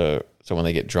on it. So when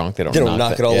they get drunk, they don't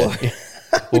knock it all over.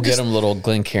 We'll get them little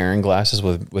Glencairn glasses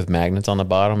with magnets on the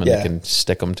bottom, and they can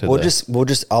stick them to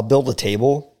I'll build a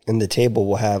table, and the table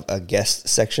will have a guest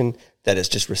section that is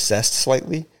just recessed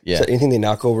slightly. Yeah. So anything they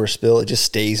knock over or spill, it just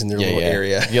stays in their little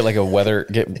area. You get like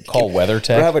call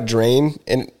WeatherTech. Or have a drain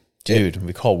and... Dude,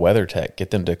 we call WeatherTech.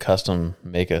 Get them to custom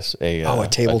make us a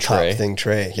tabletop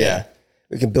tray. Yeah.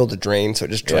 We can build a drain so it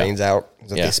just drains out.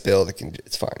 So if they spill,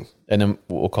 it's fine. And then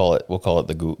we'll call it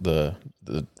the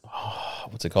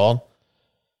what's it called?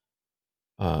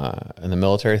 In the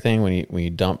military thing when you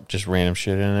dump just random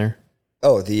shit in there.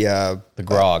 Oh, the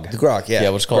grog. The grog, yeah. Yeah,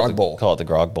 we'll just call it the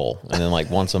grog bowl. And then like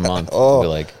once a month we'll be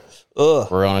like,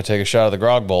 we're gonna take a shot of the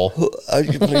grog bowl.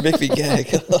 You make me gag.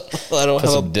 I don't put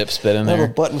some dip spit in there. I have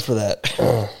a button for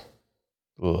that.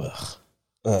 Ugh.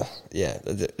 Yeah,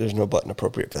 there's no button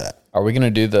appropriate for that. Are we gonna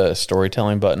do the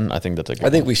storytelling button? I think that's a good I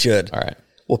think we should. All right.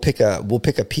 We'll pick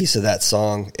a piece of that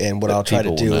song, and what I'll try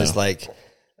to do is like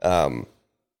when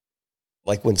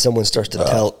someone starts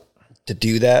to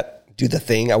do the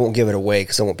thing. I won't give it away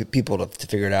because I want people to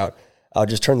figure it out. I'll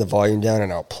just turn the volume down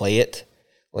and I'll play it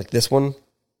like this one.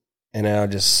 And I'll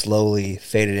just slowly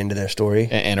fade it into their story.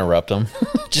 And interrupt them.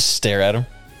 Just stare at them.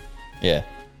 Yeah.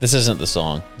 This isn't the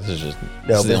song. This is just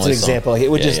No, but it's an example. Like, it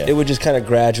would just kind of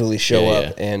gradually show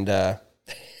up, and I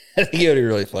think it would be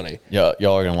really funny. Yeah,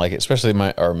 y'all are gonna like it, especially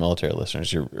our military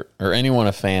listeners. Or anyone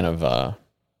a fan of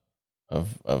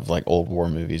like old war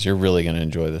movies. You're really gonna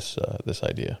enjoy this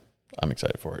idea. I'm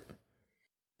excited for it.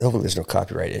 Hopefully, there's no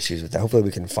copyright issues with that. Hopefully,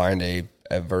 we can find a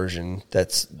version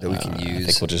that we can use. I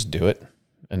think we'll just do it,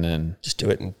 and then just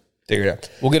do it and figure it out.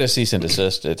 We'll get a cease and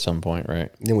desist at some point,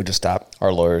 right? And then we just stop.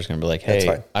 Our lawyer's gonna be like,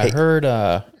 "Hey, I heard."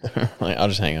 Like, I'll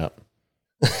just hang up.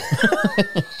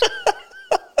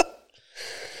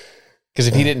 Because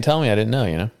if he didn't tell me, I didn't know.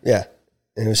 You know. Yeah,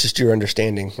 and it was just your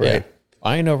understanding, right? Yeah.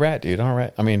 I ain't no rat, dude. All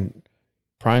right. I mean,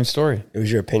 prime story. It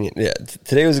was your opinion. Yeah.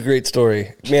 Today was a great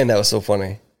story. Man, that was so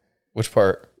funny. Which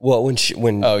part? Well, when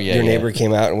your neighbor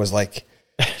came out and was like,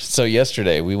 so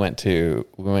yesterday we went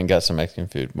and got some Mexican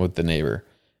food with the neighbor,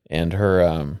 and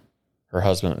her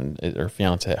husband or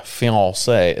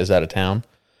fiance is out of town,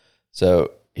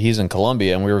 so he's in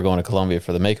Colombia, and we were going to Colombia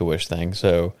for the Make-A-Wish thing.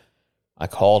 So I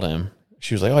called him.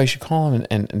 She was like, "Oh, you should call him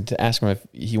and to ask him if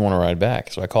he want to ride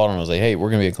back." So I called him. I was like, "Hey, we're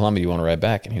gonna be in Colombia. You want to ride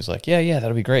back?" And he was like, "Yeah,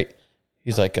 that'll be great."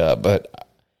 He's like, "But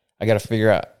I got to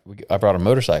figure out. I brought a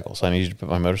motorcycle, so I need you to put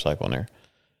my motorcycle in there."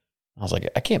 I was like,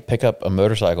 "I can't pick up a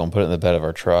motorcycle and put it in the bed of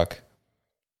our truck."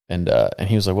 And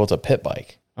he was like, "Well, it's a pit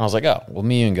bike." And I was like, "Oh, well,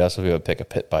 me and Gus will be able to pick a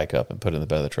pit bike up and put it in the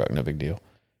bed of the truck. No big deal."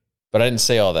 But I didn't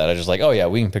say all that. I just like, "Oh yeah,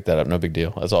 we can pick that up. No big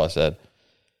deal." That's all I said.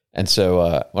 And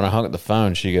so when I hung up the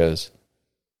phone, she goes,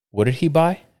 "What did he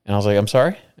buy?" And I was like, "I'm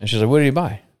sorry." And she's like, "What did he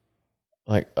buy?"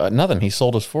 Like, nothing. He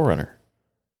sold his 4Runner.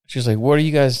 She's like, "What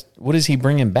is he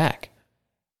bringing back?"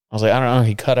 I was like, "I don't know.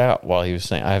 He cut out while he was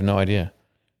saying, I have no idea."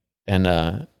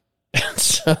 And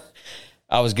so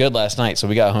I was good last night. So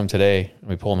we got home today and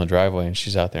we pull in the driveway and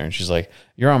she's out there and she's like,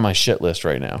 "You're on my shit list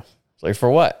right now." It's like, "For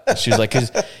what?" And she's like,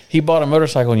 "Cause he bought a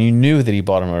motorcycle and you knew that he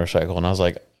bought a motorcycle." And I was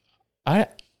like,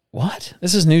 what?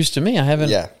 This is news to me. I haven't.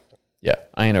 Yeah.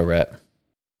 I ain't no rat.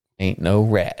 Ain't no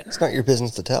rat. It's not your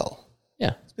business to tell.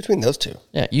 Yeah. It's between those two.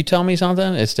 Yeah. You tell me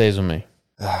something, it stays with me.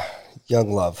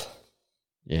 Young love.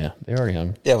 Yeah. They are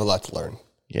young. They have a lot to learn.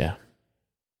 Yeah.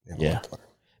 Yeah.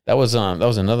 That was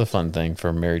another fun thing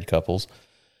for married couples.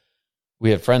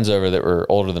 We had friends over that were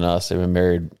older than us. They've been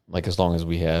married like as long as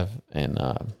we have, and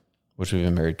which we've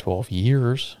been married 12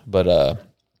 years. But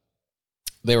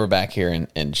they were back here,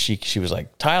 and she was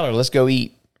like, "Tyler, let's go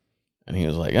eat." And he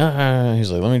was like,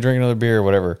 he's like, "Let me drink another beer or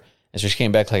whatever." And so she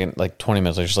came back like 20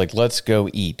 minutes later. She's like, "Let's go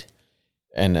eat."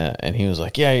 And he was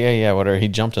like, yeah, whatever. He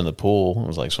jumped in the pool and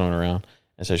was like swimming around.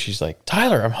 And so she's like,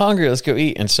 "Tyler, I'm hungry. Let's go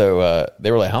eat." And so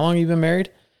they were like, "How long have you been married?"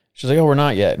 She's like, "Oh, we're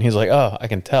not yet." And he's like, "Oh, I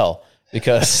can tell."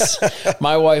 Because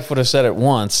my wife would have said it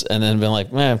once and then been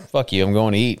like, "Man, fuck you, I'm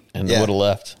going to eat," and would have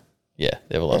left. Yeah,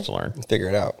 they have a lot to learn. Figure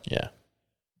it out. Yeah.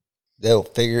 They'll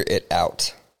figure it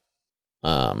out.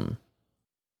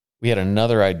 We had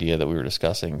another idea that we were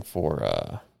discussing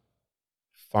for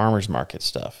farmers market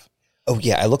stuff. Oh,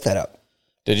 yeah, I looked that up.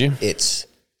 Did you?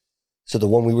 So the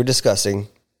one we were discussing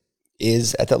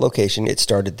is at that location. It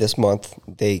started this month.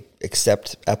 They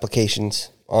accept applications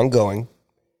ongoing.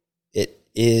 It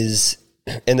is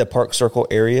in the Park Circle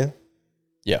area.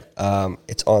 Yeah.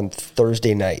 It's on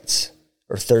Thursday nights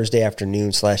or Thursday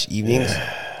afternoon / evenings.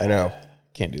 I know.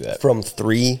 Can't do that. From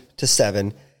 3 to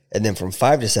 7, and then from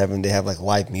 5 to 7, they have like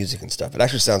live music and stuff. It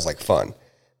actually sounds like fun.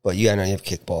 But I know you have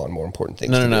kickball and more important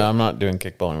things. No, I'm not doing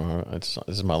kickball anymore. This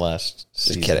is my last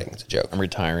season. Just kidding. It's a joke. I'm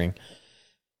retiring.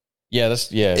 Yeah,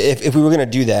 If we were going to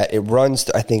do that, it runs,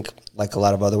 I think, like a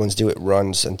lot of other ones do, it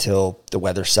runs until the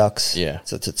weather sucks. Yeah.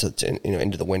 So it's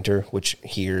into the winter, which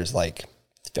here is like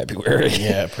February.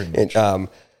 Yeah, pretty much. And,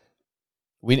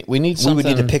 we need something. We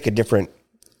would need to pick a different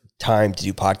time to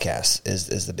do podcasts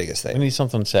is the biggest thing. We need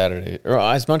something Saturday. Or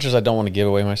as much as I don't want to give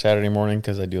away my Saturday morning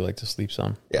because I do like to sleep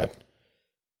some. Yeah.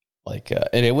 Like,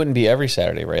 and it wouldn't be every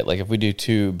Saturday, right? Like if we do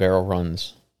 2 barrel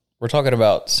runs, we're talking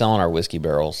about selling our whiskey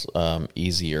barrels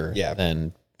easier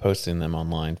than posting them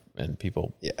online and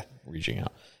people reaching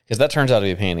out. Because that turns out to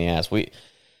be a pain in the ass.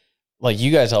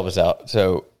 You guys help us out.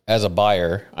 So as a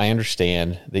buyer, I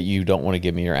understand that you don't want to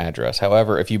give me your address.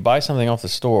 However, if you buy something off the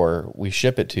store, we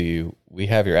ship it to you. We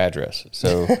have your address.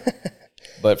 So,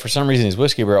 but for some reason, these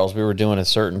whiskey barrels, we were doing a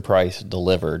certain price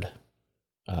delivered.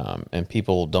 And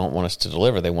people don't want us to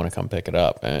deliver. They want to come pick it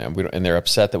up. And they're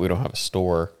upset that we don't have a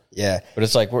store. Yeah. But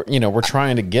it's like, we're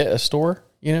trying to get a store,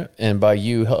 and by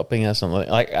you helping us, and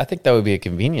like, I think that would be a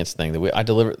convenience thing that I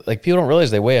deliver. Like people don't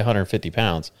realize they weigh 150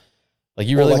 pounds. Like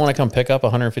you really want to come pick up a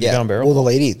 150 pound barrel? Well,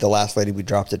 the last lady we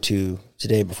dropped it to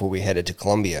today before we headed to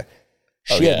Columbia,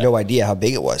 she had no idea how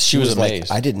big it was. She was amazed.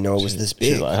 like, "I didn't know it was this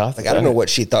big." Like, I don't know what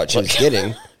she thought she was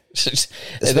getting.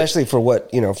 Especially for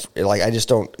what, like, I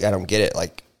don't get it.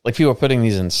 Like people are putting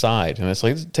these inside, and it's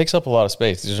like, it takes up a lot of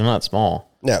space. These are not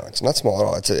small. No, it's not small at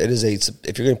all. If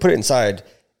you're going to put it inside,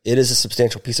 it is a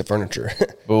substantial piece of furniture.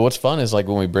 But what's fun is like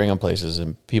when we bring them places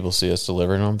and people see us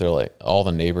delivering them, they're like, all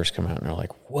the neighbors come out and they're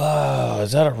like, "Whoa,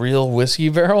 is that a real whiskey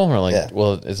barrel?" And we're like,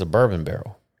 "Well, it's a bourbon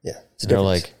barrel." Yeah, it's they're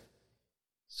like,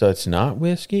 "So it's not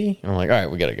whiskey?" And I'm like, "All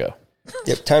right, we got to go."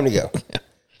 Yep, time to go.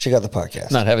 Check out the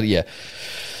podcast. Not having,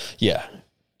 yeah.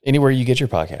 Anywhere you get your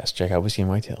podcast, check out Whiskey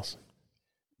and Whitetails.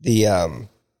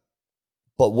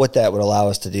 But what that would allow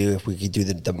us to do if we could do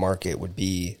the market would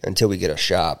be, until we get a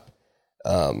shop,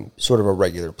 sort of a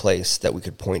regular place that we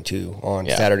could point to on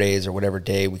Saturdays or whatever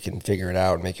day we can figure it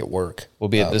out and make it work. We'll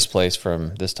be at this place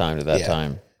from this time to that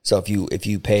time. So if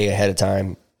you pay ahead of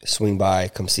time, swing by,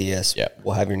 come see us. Yeah.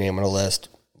 We'll have your name on a list.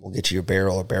 We'll get you your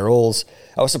barrel or barrels.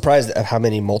 I was surprised at how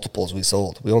many multiples we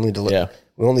sold. We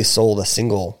only sold a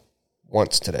single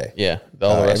once today. Yeah.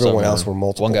 All the rest everyone else were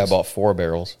multiples. One guy bought 4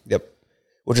 barrels. Yep.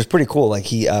 Which is pretty cool.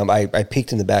 Like I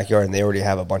peeked in the backyard and they already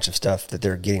have a bunch of stuff that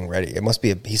they're getting ready. It must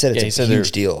be he said it's a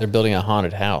huge deal. They're building a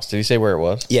haunted house. Did he say where it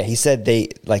was? Yeah, he said they,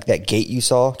 like that gate you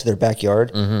saw to their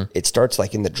backyard, it starts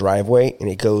like in the driveway and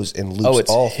it goes and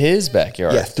loops it's his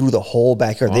backyard. Yeah, through the whole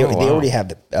backyard. They already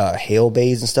have the hail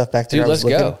bays and stuff back there. Dude, let's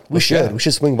go. We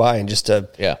should swing by and just to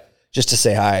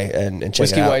say hi and check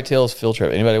Whiskey it out. Whitetails field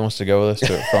trip. Anybody wants to go with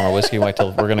us from a Whiskey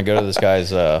Whitetail? We're going to go to this guy's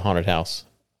haunted house.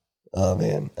 Oh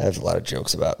man, I have a lot of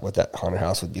jokes about what that haunted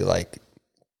house would be like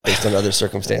based on other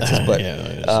circumstances, but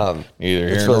either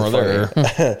here really nor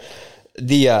there.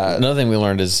 Another thing we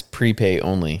learned is prepay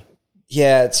only.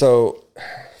 Yeah, so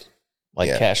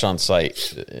cash on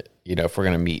site. If we're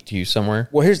going to meet you somewhere.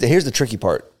 Well, here's the tricky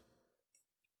part.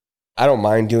 I don't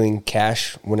mind doing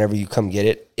cash whenever you come get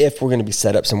it if we're going to be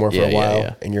set up somewhere for a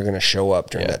while and you're going to show up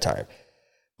during that time.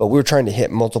 But we were trying to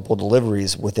hit multiple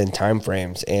deliveries within time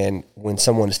frames, and when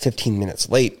someone is 15 minutes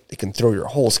late, it can throw your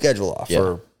whole schedule off.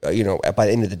 Or by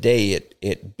the end of the day,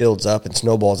 it builds up and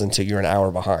snowballs into you're an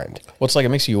hour behind. Well, it's like it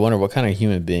makes you wonder what kind of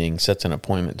human being sets an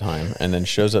appointment time and then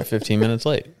shows up 15 minutes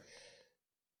late.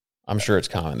 I'm sure it's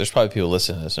common. There's probably people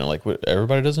listening to this and are like, what,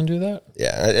 everybody doesn't do that?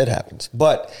 Yeah, it happens.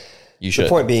 But you should. The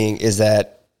point being is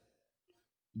that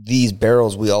these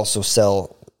barrels we also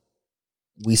sell.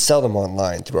 We sell them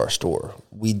online through our store.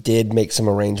 We did make some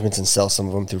arrangements and sell some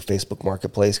of them through Facebook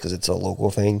Marketplace because it's a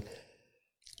local thing.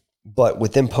 But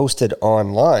with them posted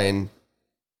online,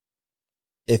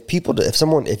 if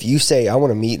you say, I want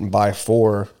to meet and buy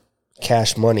 4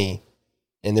 cash money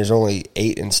and there's only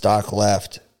 8 in stock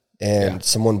left and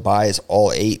someone buys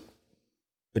all 8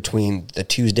 between the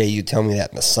Tuesday you tell me that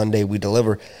and the Sunday we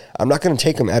deliver, I'm not going to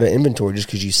take them out of inventory just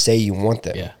because you say you want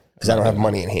them. Yeah. Because I don't have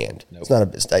money in hand. Nope. It's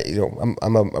not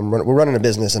we're running a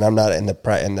business, and I'm not in the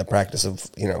practice of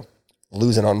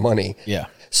losing on money. Yeah.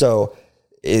 So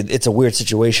it's a weird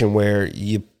situation where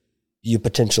you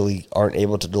potentially aren't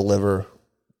able to deliver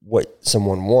what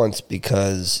someone wants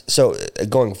because. So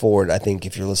going forward, I think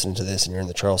if you're listening to this and you're in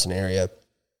the Charleston area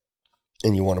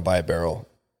and you want to buy a barrel,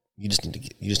 you just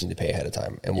need to pay ahead of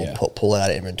time, and we'll pull it out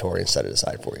of inventory and set it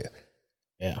aside for you.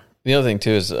 Yeah. The other thing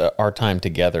too is our time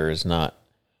together is not.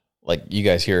 Like you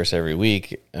guys hear us every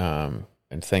week and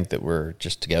think that we're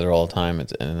just together all the time,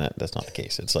 and that's not the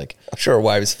case. It's like I'm sure our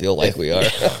wives feel like we are.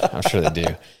 I'm sure they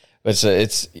do, but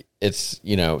it's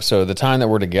so the time that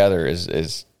we're together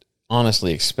is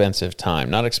honestly expensive time.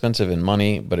 Not expensive in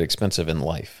money, but expensive in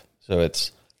life. So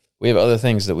we have other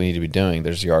things that we need to be doing.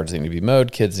 There's yards that need to be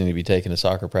mowed, kids need to be taken to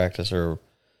soccer practice or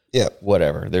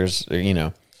whatever. There's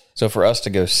so for us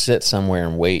to go sit somewhere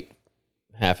and wait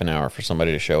half an hour for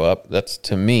somebody to show up, that's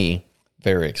to me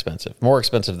very expensive, more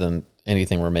expensive than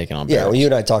anything we're making on barrels. Well, you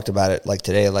and I talked about it like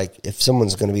today, like if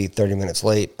someone's going to be 30 minutes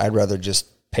late, I'd rather just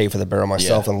pay for the barrel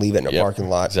myself and leave it in a parking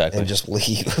lot and just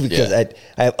leave because I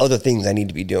have other things I need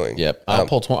to be doing. Yep. I'll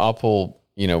pull 20,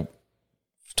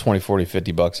 40,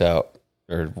 $50 out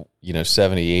or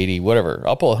 70, 80, whatever.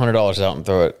 I'll pull $100 out and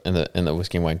throw it in the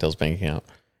Whiskey and Whitetails bank account.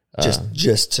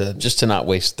 Just to not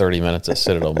waste 30 minutes at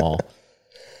Citadel Mall.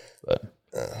 But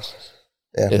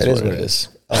that is what it is.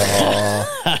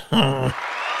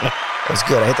 That's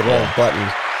good. I hit the wrong button.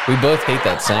 We both hate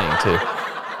that saying too.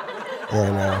 Yeah,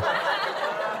 I know.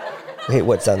 We hate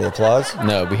what sound? The applause?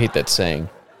 No, we hate that saying.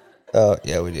 Oh,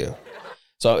 yeah, we do.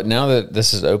 So now that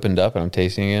this is opened up and I'm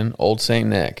tasting again, Old St.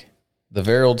 Nick, the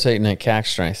very Old St. Nick Cask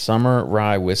Strength Summer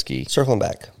Rye Whiskey. Circling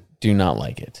back. Do not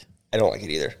like it. I don't like it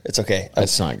either. It's okay.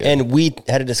 It's not good. And we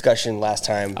had a discussion last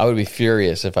time. I would be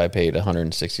furious if I paid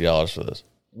 $160 for this.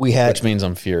 Which means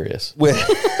I'm furious.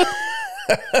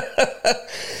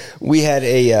 We had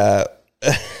a...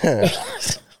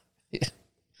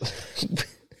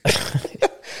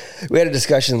 We had a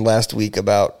discussion last week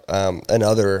about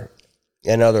another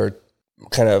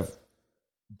kind of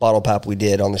bottle pop we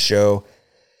did on the show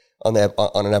on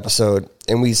an episode,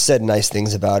 and we said nice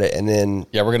things about it, and then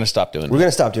Yeah, we're gonna stop doing. we're going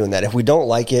to stop doing that. If we don't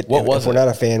like it, if we're not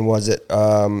a fan, was it?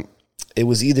 It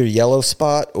was either Yellow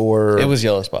Spot or It was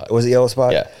Yellow Spot. Was it Yellow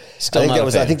Spot? Yeah. Still I think not that a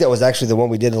was. fan. I think that was actually the one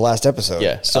we did in the last episode.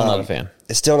 Yeah, still not a fan.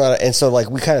 It's still not. And so like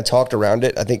we kind of talked around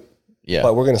it. I think. Yeah.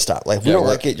 But we're going to stop. Like if we don't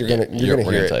like it, you're going to hear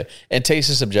tell it. you. And taste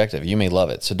is subjective. You may love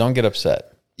it, so don't get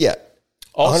upset. Yeah.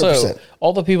 Also, 100%.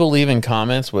 all the people leaving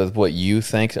comments with what you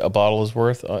think a bottle is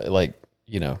worth, like,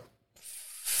 you know,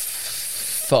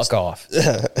 fuck off.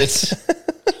 It's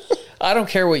I don't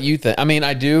care what you think. I mean,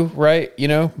 I do, right? You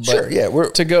know, but Sure, yeah,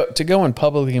 to go and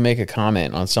publicly make a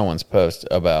comment on someone's post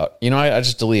about, you know, I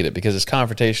just delete it because it's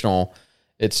confrontational.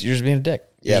 You're just being a dick.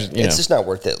 Yeah, it's just not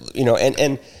worth it. You know,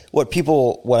 and what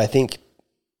I think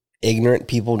ignorant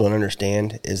people don't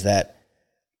understand is that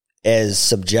as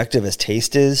subjective as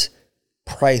taste is,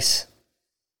 price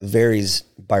varies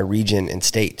by region and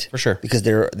state. For sure. Because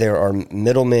there are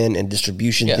middlemen and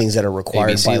distribution things that are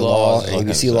required ABC by laws, law, all ABC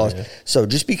kinds of laws. stuff, yeah. So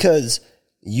just because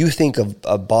you think of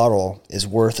a bottle is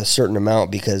worth a certain amount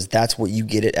because that's what you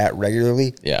get it at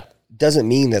regularly, Yeah. doesn't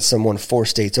mean that someone 4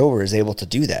 states over is able to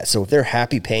do that. So if they're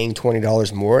happy paying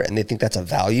 $20 more and they think that's a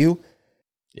value,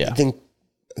 Yeah. I think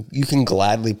you can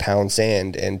gladly pound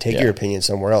sand and take your opinion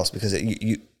somewhere else because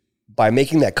you by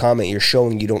making that comment, you're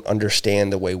showing you don't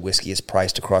understand the way whiskey is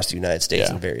priced across the United States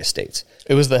and various states.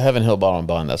 It was the Heaven Hill Bottle and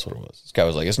Bond. That's what it was. This guy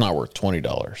was like, it's not worth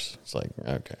 $20. It's like,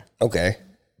 okay, Okay.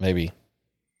 maybe.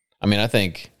 I mean, I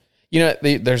think, you know,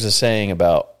 there's a saying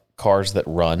about cars that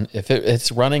run. If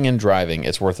it's running and driving,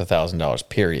 it's worth $1,000,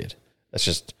 period. That's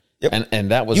just,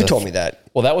 and that was, You told me that.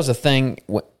 Well, that was a thing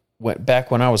went back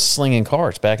when I was slinging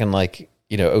cars back in like,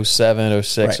 you know, 07,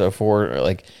 06, Right. 04,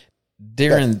 like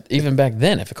during, even back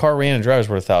then, if a car ran and drives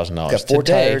worth $1,000. Got 4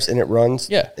 tires and it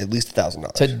runs at least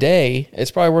 $1,000. Today,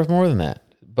 it's probably worth more than that.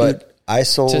 But Dude, I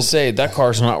sold to say that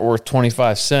car's not worth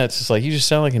 25 cents, it's like you just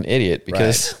sound like an idiot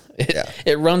because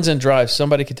it runs and drives.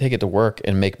 Somebody could take it to work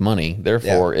and make money.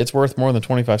 Therefore, it's worth more than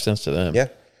 25 cents to them. Yeah.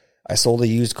 I sold a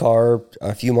used car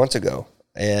a few months ago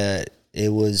and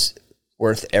it was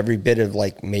worth every bit of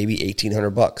like maybe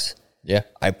 $1,800. Yeah.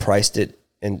 I priced it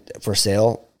for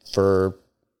sale for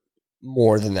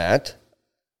more than that,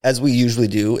 as we usually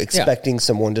do, expecting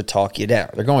someone to talk you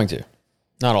down. They're going to.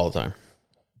 Not all the time.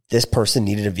 This person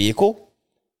needed a vehicle.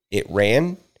 It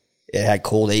ran. It had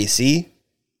cold AC.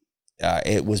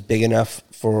 It was big enough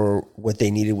for what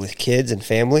they needed with kids and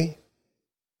family.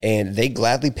 And they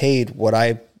gladly paid what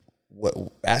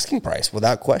asking price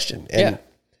without question. And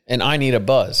And I need a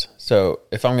buzz. So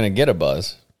if I'm going to get a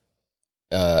buzz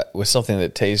with something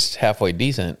that tastes halfway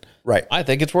decent, right. I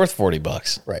think it's worth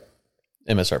 $40. Right.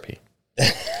 MSRP.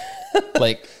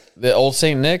 Like the Old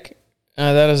St. Nick,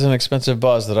 that is an expensive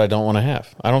buzz that I don't want to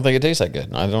have. I don't think it tastes that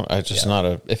good. I just not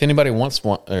a, if anybody wants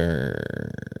one,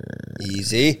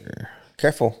 Easy.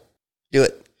 Careful. Do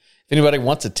it. if anybody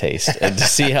wants a taste and to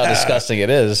see how disgusting it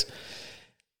is,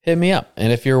 hit me up.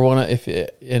 And if you're I'll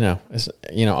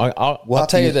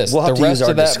tell you this: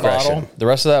 the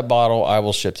rest of that bottle, I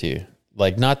will ship to you.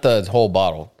 Like not the whole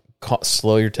bottle.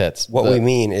 Slow your tits. What we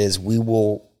mean is we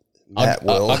will.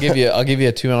 I'll give you a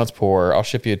 2-ounce pour. I'll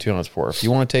ship you a 2-ounce pour. If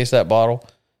you want to taste that bottle,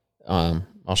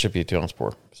 I'll ship you a 2-ounce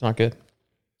pour. It's not good.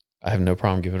 I have no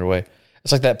problem giving it away.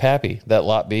 It's like that Pappy, that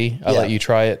Lot B. I let you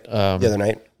try it the other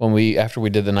night after we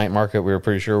did the night market. We were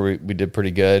pretty sure we did pretty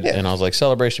good, and I was like,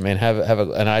 celebration, man. Have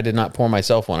a. And I did not pour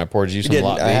myself one. I poured you some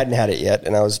Lot B. I hadn't had it yet,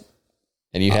 and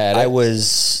you had it. I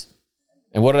was.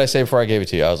 And what did I say before I gave it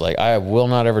to you? I was like, I will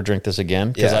not ever drink this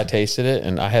again because I tasted it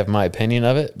and I have my opinion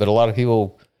of it. But a lot of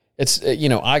people,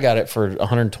 I got it for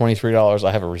 $123.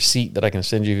 I have a receipt that I can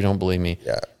send you if you don't believe me.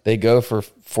 Yeah. They go for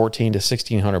 $1,400 to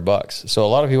 $1,600. So a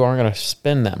lot of people aren't going to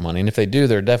spend that money. And if they do,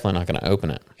 they're definitely not going to open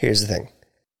it. Here's the thing.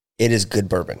 It is good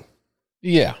bourbon.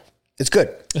 Yeah. It's good.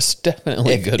 It's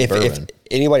definitely good bourbon. If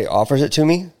anybody offers it to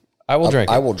me, I will drink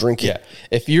it. I will drink it. Yeah.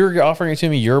 If you're offering it to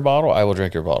me, your bottle, I will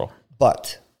drink your bottle.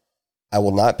 But I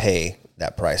will not pay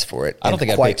that price for it. I don't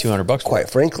think I'd pay $200 for it. Quite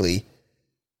frankly,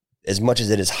 as much as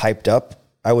it is hyped up,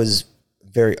 I was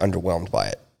very underwhelmed by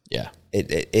it. Yeah.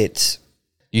 It's.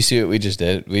 You see what we just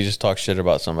did? We just talked shit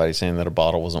about somebody saying that a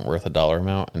bottle wasn't worth $1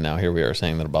 amount, and now here we are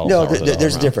saying that a bottle. No,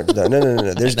 there's a difference. No.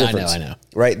 There's a difference. I know.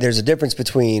 Right? There's a difference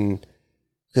between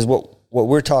because what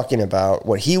we're talking about,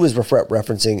 what he was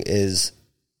referencing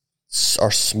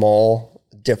are small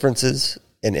differences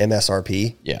in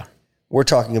MSRP. Yeah. We're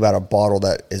talking about a bottle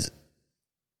that is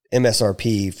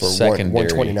MSRP for Secondary.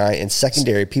 $129, and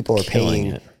secondary people are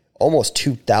paying almost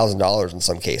 $2,000 in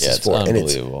some cases Yeah, it's for it.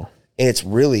 unbelievable. And it's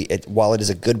really, while it is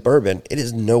a good bourbon, it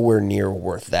is nowhere near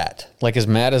worth that. Like, as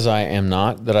mad as I am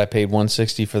not that I paid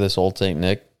 $160 for this Old St.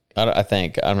 Nick,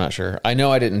 I'm not sure. I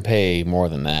know I didn't pay more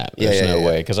than that. There's no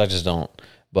way, because I just don't.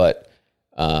 But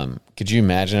could you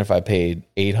imagine if I paid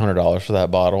 $800 for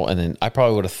that bottle, and then I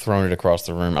probably would have thrown it across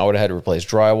the room? I would have had to replace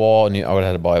drywall, and I would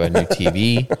have had to buy a new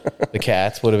TV. The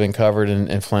cats would have been covered in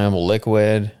flammable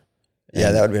liquid.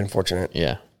 Yeah, that would be unfortunate.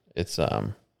 Yeah, it's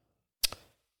no.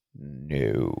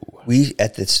 We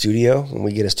at the studio, when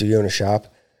we get a studio in a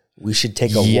shop, we should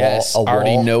take a Yes, wall. I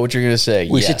already know what you're going to say.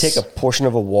 We should take a portion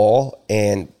of a wall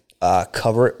and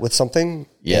cover it with something,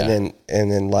 Yeah.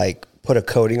 and then like put a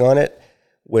coating on it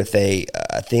with a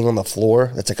thing on the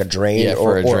floor that's like a drain,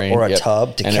 or a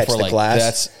tub to catch the glass.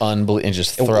 That's unbelievable. And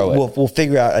just throw it. We'll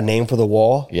figure out a name for the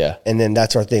wall. Yeah. And then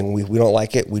that's our thing. We don't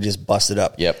like it, we just bust it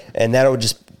up. Yep. And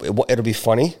it'll be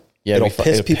funny. Yeah, it'll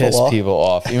piss people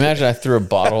off. Imagine I threw a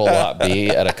bottle of Lot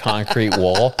B at a concrete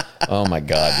wall. Oh my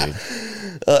God, dude.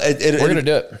 We're going to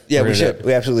do it. Yeah, we should.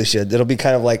 We absolutely should. It'll be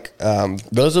kind of like...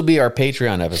 those will be our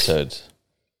Patreon episodes.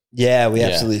 Yeah, we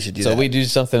absolutely should do that. So we do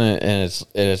something, and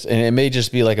it may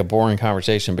just be like a boring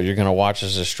conversation, but you're going to watch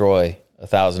us destroy a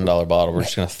 $1,000 bottle. We're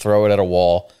just going to throw it at a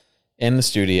wall in the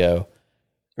studio.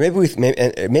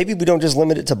 Maybe we don't just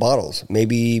limit it to bottles.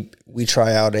 Maybe we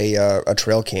try out a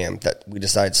trail cam that we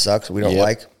decide sucks, we don't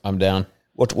like. I'm down.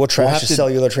 We'll trash a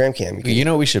cellular trail cam. You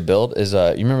know what we should build is you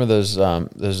remember those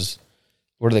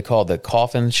what are they called? The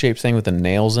coffin shaped thing with the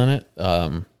nails in it.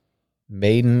 Iron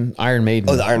Maiden.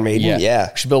 Oh, the Iron Maiden.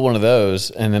 Yeah. We should build one of those,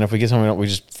 and then if we get something, we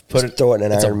just throw it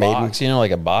in an Iron Maiden box.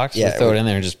 Like a box. Yeah. We throw it in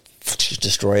there and just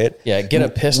destroy it. Yeah. Get a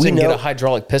piston. Get a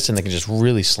hydraulic piston that can just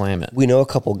really slam it. We know a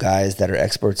couple guys that are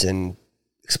experts in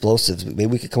explosives. Maybe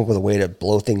we could come up with a way to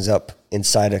blow things up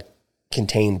inside a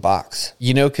contained box.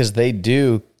 Because they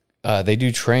do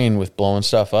train with blowing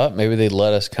stuff up. Maybe they'd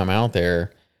let us come out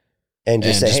there and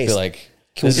just say, hey, be like,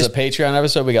 this is a Patreon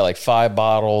episode. We got like 5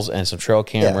 bottles and some trail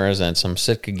cameras and some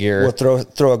Sitka gear. We'll throw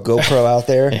a GoPro out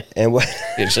there and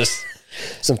it's just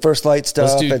some First Light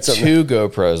stuff. Let's do 2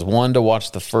 GoPros. One to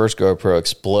watch the first GoPro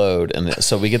explode, and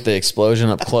so we get the explosion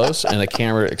up close and the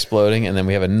camera exploding, and then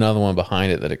we have another one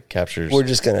behind it that it captures. We're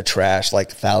just gonna trash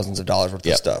like thousands of dollars worth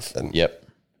of stuff.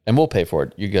 And we'll pay for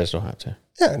it. You guys don't have to.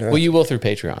 Yeah, no. Well, you will through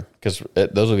Patreon, because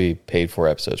those will be paid for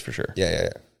episodes for sure.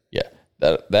 Yeah.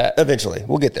 That eventually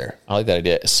we'll get there. I like that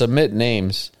idea. Submit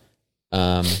names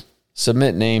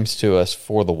to us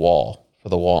for the wall,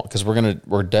 because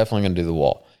we're definitely gonna do the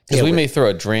wall, because we may throw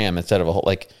a dram instead of a whole,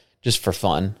 like, just for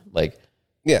fun, like,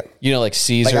 like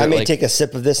Caesar. Like I may take a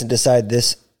sip of this and decide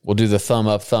this. We'll do the thumb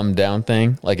up, thumb down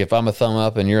thing. Like, if I'm a thumb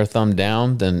up and you're a thumb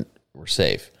down, then we're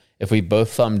safe. If we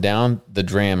both thumb down, the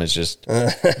dram is just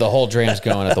the whole dram's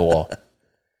going at the wall.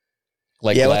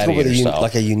 Like, let's go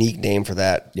with a unique name for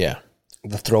that. Yeah.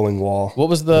 The throwing wall. What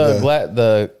was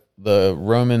the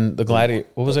Roman, the gladiator?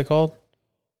 What was it called?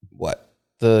 What?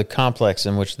 The complex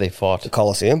in which they fought. The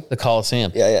Colosseum? The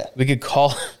Colosseum. Yeah. We could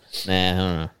call... Nah, I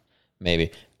don't know. Maybe.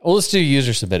 Well, let's do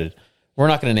user submitted. We're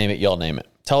not going to name it. Y'all name it.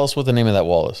 Tell us what the name of that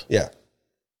wall is. Yeah.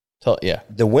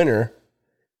 The winner,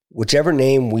 whichever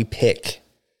name we pick,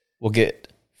 we'll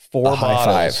get 4 bottles. High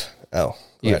five. Oh.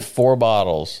 You get 4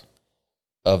 bottles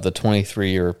of the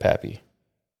 23-year Pappy.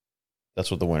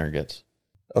 That's what the winner gets.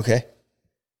 Okay.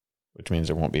 Which means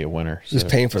there won't be a winner. Who's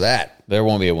paying for that? There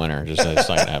won't be a winner. It's not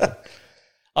going to happen.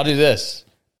 I'll do this.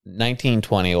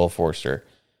 1920 Old Forester.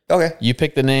 Okay. You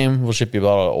pick the name. We'll ship you a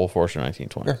bottle of Old Forester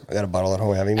 1920. Sure. I got a bottle at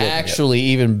home. I haven't even Actually,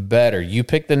 even better. You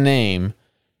pick the name.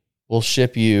 We'll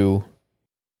ship you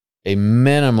a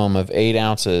minimum of 8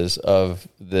 ounces of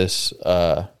this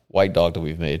White Dog that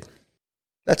we've made.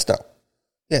 That's fine.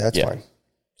 That's fine.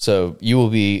 So you will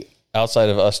be, outside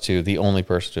of us two, the only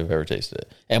person to have ever tasted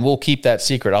it. And we'll keep that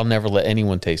secret. I'll never let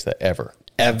anyone taste that, ever.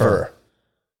 Ever.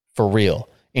 For real.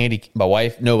 Andy, my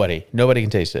wife, nobody can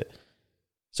taste it.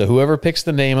 So whoever picks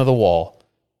the name of the wall,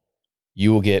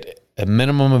 you will get a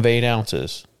minimum of 8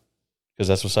 ounces, because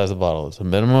that's what size the bottle is. A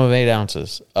minimum of 8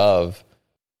 ounces of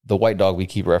the White Dog we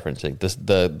keep referencing.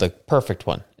 The perfect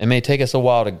one. It may take us a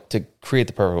while to create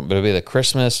the perfect one, but it'll be the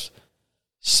Christmas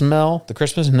smell, the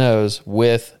Christmas nose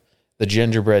with the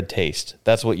gingerbread taste.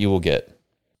 That's what you will get.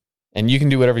 And you can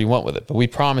do whatever you want with it. But we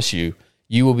promise you,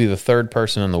 you will be the 3rd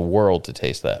person in the world to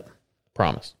taste that.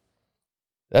 Promise.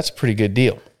 That's a pretty good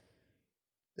deal.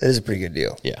 That is a pretty good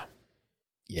deal. Yeah.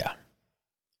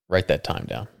 Write that time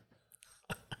down.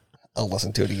 I'll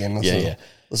listen to it again.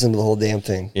 Listen to the whole damn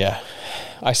thing. Yeah.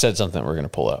 I said something we're going to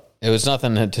pull up. It was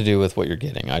nothing to do with what you're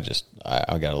getting. I got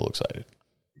a little excited.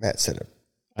 Matt said it.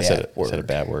 I said a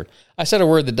bad word. I said a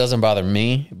word that doesn't bother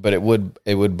me, but it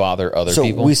would bother other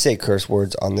people. So we say curse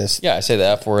words on this. Yeah, I say the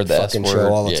F word, the S word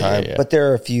show all the time. Yeah. But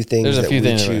there are a few things that we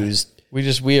choose.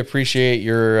 We appreciate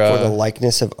your for the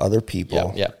likeness of other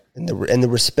people. Yeah. And the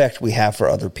respect we have for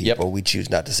other people, we choose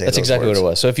not to say that's those exactly words. what it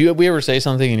was. So if we ever say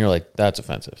something and you're like, that's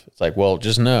offensive, it's like, well,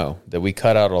 just know that we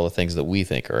cut out all the things that we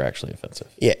think are actually offensive.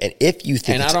 Yeah, and if you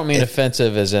think, and I don't mean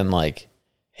offensive as in like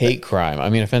hate crime. I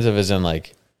mean offensive as in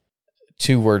like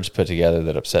two words put together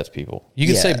that upsets people. You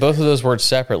can say both of those words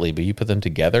separately, but you put them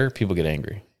together, people get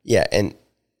angry. Yeah, and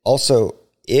also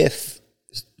if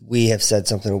we have said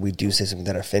something or we do say something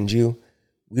that offends you,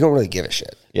 we don't really give a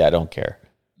shit. Yeah, I don't care.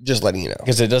 Just letting you know.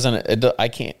 Because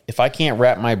if I can't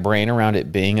wrap my brain around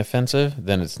it being offensive,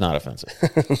 then it's not offensive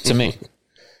to me.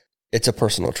 It's a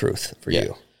personal truth for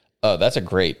you. Oh, that's a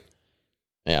great.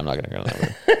 Yeah, I'm not going to go that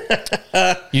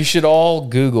way. You should all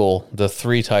Google the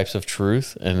 3 types of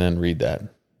truth and then read that.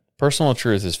 Personal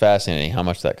truth is fascinating how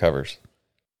much that covers.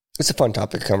 It's a fun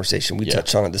topic of conversation. We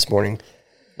touched on it this morning.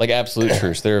 Like absolute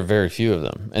truths, there are very few of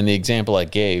them. And the example I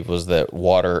gave was that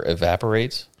water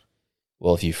evaporates.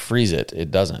 Well, if you freeze it,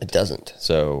 it doesn't. It doesn't.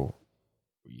 So,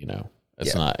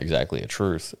 it's not exactly a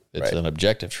truth. It's an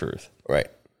objective truth. Right.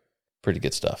 Pretty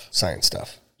good stuff. Science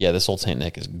stuff. Yeah, this Old St.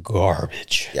 Nick is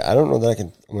garbage. Yeah, I don't know that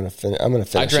I'm going to finish. I'm going to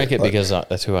finish. I drank it because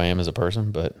that's who I am as a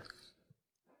person, but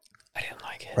I didn't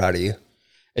like it. Proud of you.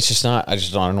 It's just not. I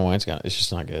don't know why it's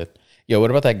just not good. Yo,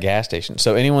 what about that gas station?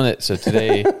 So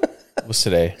today, what's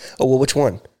today? Oh well, which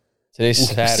one? Today's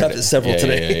Saturday. Several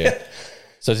today. Yeah.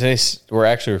 So we're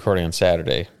actually recording on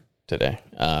Saturday today.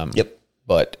 Yep.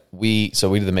 But we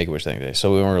did the Make-A-Wish thing today.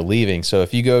 So when we were leaving, so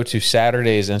if you go to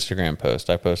Saturday's Instagram post,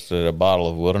 I posted a bottle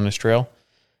of Wilderness Trail,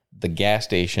 the gas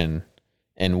station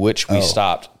in which we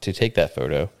stopped to take that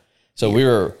photo. So we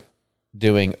were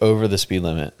doing over the speed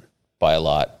limit by a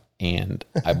lot, and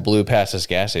I blew past this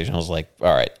gas station. I was like,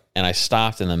 all right. And I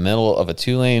stopped in the middle of a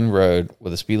 2-lane road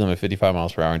with a speed limit of 55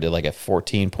 miles per hour and did like a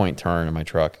 14-point turn in my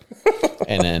truck.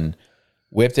 And then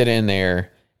whipped it in there,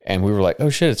 and we were like, oh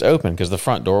shit, it's open, because the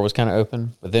front door was kind of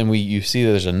open. But then you see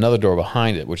there's another door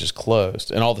behind it, which is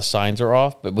closed, and all the signs are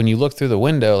off. But when you look through the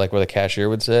window, like where the cashier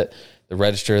would sit, the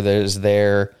register there's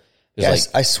there. There's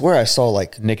I swear I saw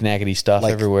like knick-knackety stuff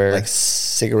everywhere. Like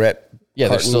cigarette cartons.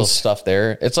 There's still stuff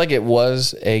there. It's like it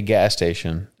was a gas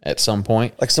station at some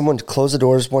point. Like someone closed the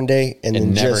doors one day and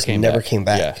then never came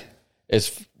back. Yeah.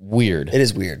 It's weird. It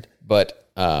is weird. But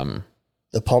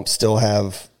the pumps still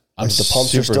have... the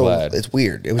pumps are still... Glad it's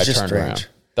weird. It was just strange. Around.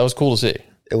 That was cool to see.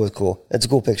 It was cool. It's a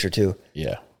cool picture, too.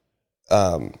 Yeah.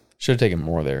 Should have taken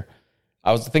more there.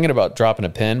 I was thinking about dropping a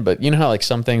pin, but you know how like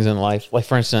some things in life... Like,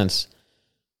 for instance,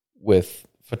 with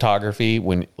photography,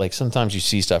 when like sometimes you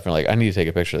see stuff and you're like, I need to take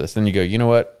a picture of this. Then you go, you know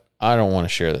what? I don't want to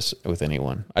share this with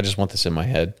anyone. I just want this in my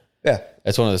head. Yeah.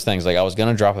 It's one of those things. Like I was going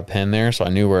to drop a pin there, so I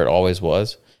knew where it always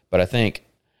was. But I think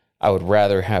I would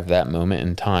rather have that moment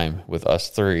in time with us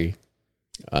 3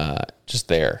 just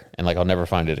there. And like, I'll never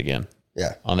find it again.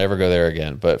 Yeah. I'll never go there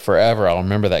again. But forever, I'll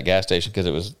remember that gas station because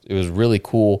it was really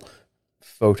cool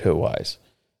photo wise.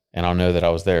 And I'll know that I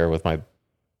was there with my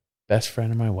best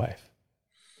friend and my wife.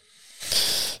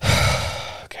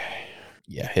 Okay.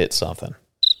 Yeah, hit something.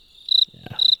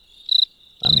 Yeah.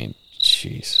 I mean,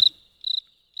 jeez.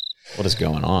 What is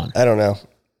going on? I don't know.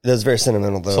 It was very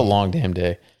sentimental, though. It's a long damn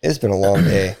day. It's been a long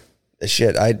day.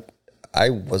 Shit, I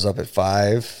was up at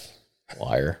 5.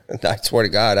 Liar. I swear to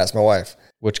God, ask my wife.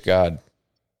 Which God?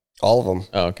 All of them.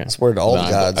 Oh, okay. I swear to all the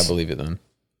gods. I believe it then.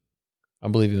 I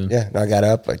believe you then. Yeah, and I got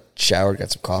up, I showered,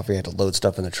 got some coffee, I had to load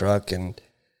stuff in the truck, and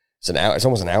it's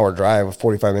almost an hour drive, a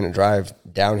 45-minute drive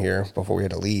down here before we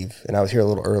had to leave, and I was here a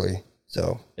little early.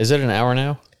 So is it an hour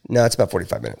now? No, it's about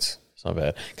 45 minutes. It's not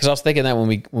bad. Because I was thinking that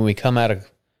when we come out of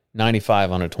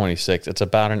 95 on a 26, it's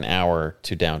about an hour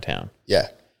to downtown. Yeah.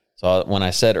 So when I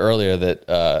said earlier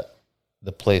that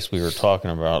the place we were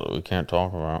talking about, we can't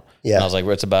talk about, yeah, I was like,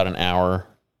 well, it's about an hour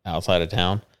outside of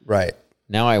town. Right.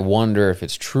 Now I wonder if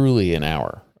it's truly an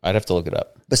hour. I'd have to look it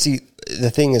up. But see, the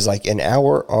thing is, like, an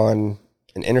hour on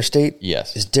an interstate,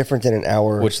 yes, is different than an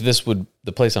hour. Which the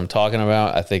place I'm talking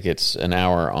about, I think it's an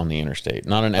hour on the interstate,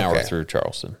 not an hour through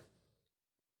Charleston.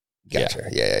 Gotcha.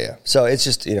 Yeah. So it's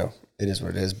just, it is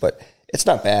what it is, but it's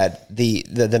not bad.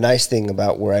 The nice thing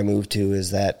about where I moved to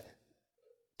is that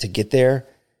to get there,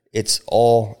 it's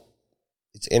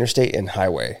interstate and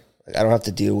highway. Like, I don't have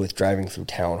to deal with driving through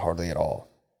town hardly at all.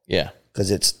 Yeah. Because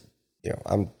it's,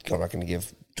 I'm not going to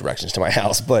give directions to my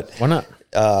house, but why not?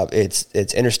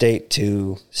 It's interstate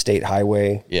to state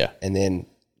highway. Yeah. And then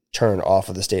turn off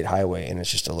of the state highway, and it's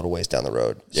just a little ways down the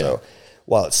road. Yeah. So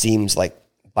while it seems like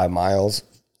by miles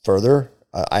further,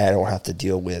 I don't have to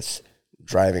deal with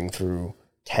driving through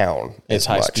town. It's as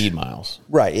high much. speed miles,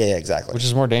 Right. Yeah, exactly. which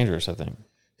is more dangerous, I think.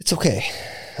 It's okay.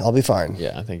 I'll be fine.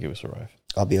 Yeah, I think you would survive.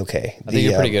 I'll be okay. I think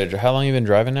you're pretty good at How long have you been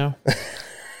driving now?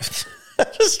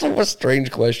 Just a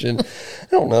strange question. I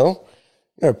don't know.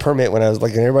 I got a permit when I was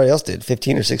like everybody else did,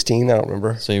 15 or 16. I don't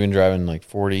remember. So you've been driving like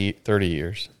 40, 30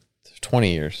 years,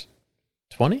 20 years.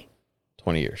 20?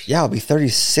 20 years. Yeah, I'll be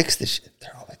 36 this year.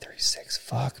 They're all like 36.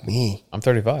 Fuck me. I'm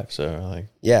 35, so like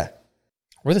Yeah.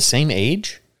 we're the same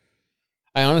age?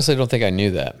 I honestly don't think I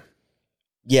knew that.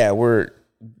 Yeah, we're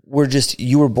just,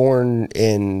 you were born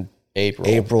in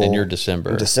April. And you're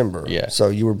December. December. Yeah. So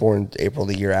you were born April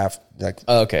the year after. Like,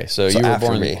 Okay, so you were after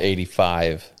born me. in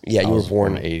 85. Yeah, you I were was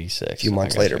born in 86. a few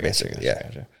months later, basically.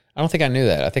 Yeah. I don't think I knew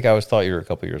that. I think I always thought you were a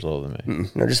couple years older than me.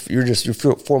 no, you're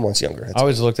 4 months younger. I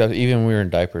always looked up, even when we were in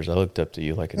diapers, I looked up to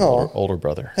you like an older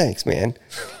brother. Thanks, man.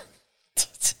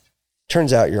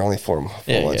 Turns out you're only 4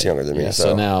 months younger than me. Yeah,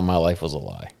 so now my life was a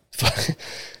lie.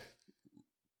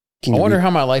 Can I you wonder how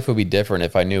my life would be different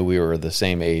if I knew we were the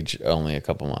same age only a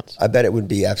couple months. I bet it would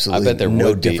be absolutely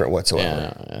no different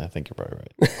whatsoever. Yeah, I think you're probably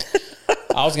right.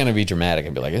 I was going to be dramatic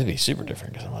and be like, it'd be super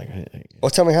different because I'm like,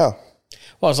 Well, tell me how.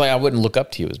 well, it's like I wouldn't look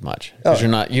up to you as much because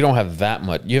you don't have that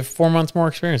much. You have 4 months more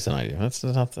experience than I do. That's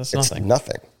It's nothing.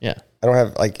 nothing. Yeah, I don't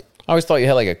have like I always thought you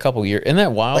had like a couple years. Isn't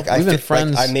that wild? We've been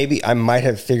friends. I might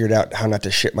have figured out how not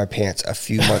to shit my pants a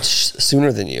few months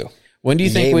sooner than you. When do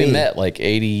you think Yay we me. met? Like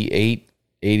 88,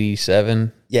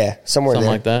 87? Yeah, somewhere Something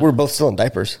there. like that? We're both still in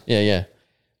diapers. Yeah.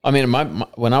 I mean,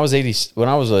 when I was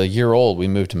a year old, we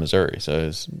moved to Missouri. So it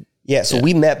was, Yeah, so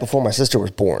we met before my sister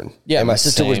was born. Yeah, and my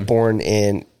sister was same. born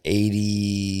in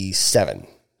 87.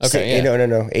 Okay, yeah.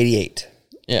 No, 88.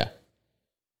 yeah.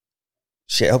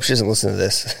 Shit, I hope she doesn't listen to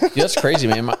this. Yeah, that's crazy,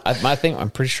 man. I'm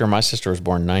pretty sure my sister was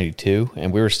born in 92,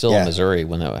 and we were still in Missouri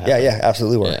when that happened. yeah,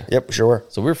 absolutely were. Yeah. Yep, sure were.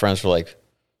 So we were friends for like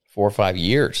 4 or 5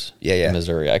 years. Yeah. In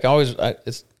Missouri.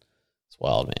 It's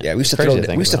wild, man. Yeah, we used It's to crazy throw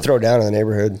think about. throw down in the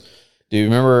neighborhood. Do you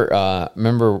remember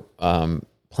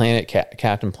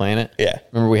Captain Planet? Yeah.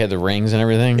 Remember we had the rings and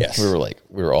everything? Yes.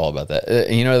 We were all about that.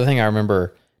 The thing I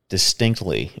remember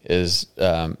distinctly is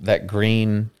that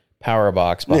green power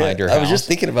box behind your house. I was just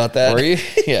thinking about that. Were you?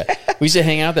 Yeah. We used to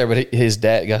hang out there, but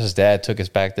Gus's dad took us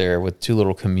back there with 2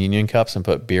 little communion cups and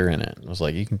put beer in it. It was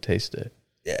like, you can taste it.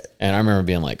 Yeah. And I remember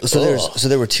being like, So ugh.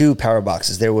 there were 2 power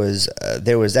boxes. There was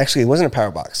actually, it wasn't a power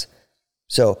box.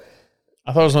 So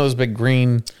I thought it was one of those big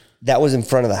green. that was in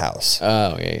front of the house.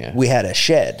 Oh, yeah. We had a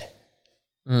shed.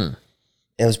 It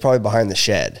was probably behind the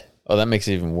shed. Oh, that makes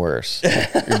it even worse.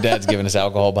 Your dad's giving us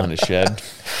alcohol behind a shed.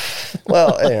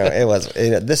 Well,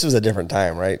 this was a different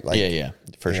time, right? Like, Yeah,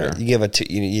 for sure. You give a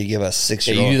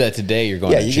 6-year-old. You do that today, you're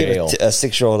going Yeah, to you jail. give a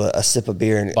 6-year-old a sip of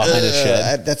beer and Behind a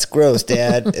shed. That's gross,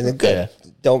 Dad. And then good. Yeah.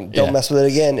 Don't Yeah. mess with it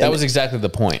again. That And, was exactly the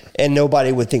point. and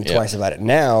nobody would think Yeah. twice about it.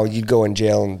 Now you'd go in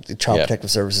jail and the Child Yeah.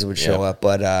 Protective Services would show Yeah. up.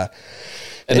 But And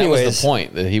anyways, that was the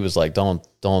point that he was like, don't.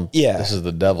 Yeah. This is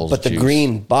the devil's But the juice.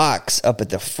 green box up at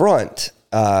the front,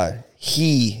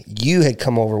 you had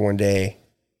come over one day,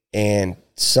 and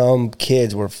some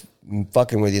kids were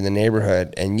fucking with you in the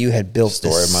neighborhood, and you had built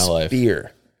Story this of my life.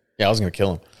 spear. Yeah, I was going to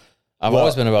kill him. I've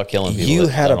always been about killing people. You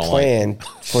that had I a don't plan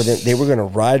for them. They were going to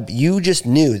ride. You just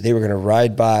knew they were going to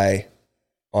ride by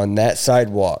on that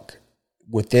sidewalk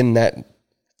within that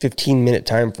 15-minute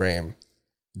time frame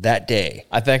that day.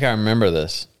 I think I remember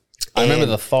this. I remember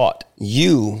the thought.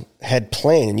 You had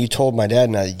planned, and you told my dad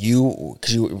and I,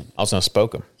 because you I was going to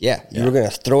spoke him. you were going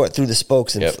to throw it through the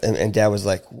spokes, and, Yep. and Dad was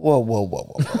like, "Whoa,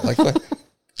 like, what?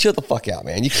 Chill the fuck out,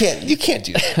 man. You can't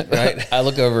do that, right?" I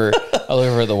look over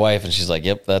at the wife, and she's like,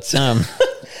 "Yep, that's him."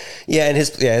 Yeah, and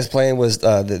his plan was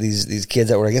that these kids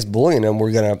that were, I guess, bullying him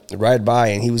were going to ride by,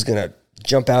 and he was going to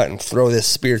jump out and throw this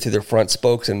spear through their front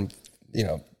spokes and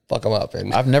fuck them up.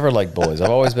 And I've never liked bullies. I've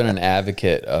always been an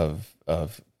advocate of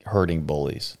hurting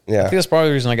bullies. Yeah. I think that's probably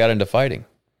the reason I got into fighting,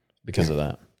 because of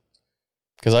that.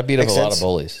 Because I beat up Makes a lot of sense.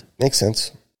 bullies. makes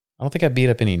sense. I don't think I beat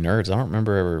up any nerds. I don't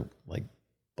remember ever like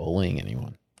bullying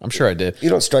anyone. I'm sure I did. You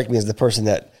don't strike me as the person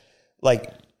that,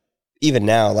 like, even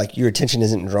now, like, your attention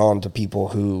isn't drawn to people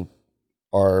who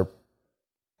are,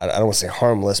 I don't want to say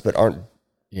harmless, but aren't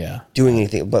Yeah. doing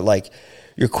anything. But like,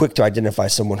 you're quick to identify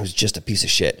someone who's just a piece of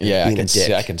shit. and Yeah, I being can a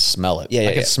dick. I can smell it. Yeah, I yeah,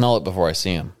 can yeah. smell it before I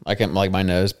see him. I can, like, my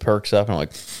nose perks up and I'm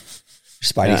like,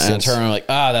 Spidey and I sense. turn and I'm like,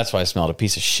 that's why I smelled a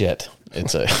piece of shit.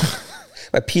 It's a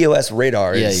My POS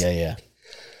radar is yeah.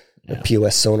 my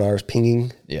POS sonar is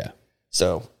pinging. Yeah.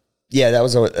 So yeah,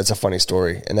 that's a funny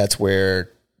story, and that's where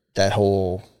that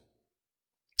whole,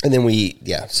 and then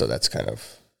so that's kind of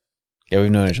Yeah,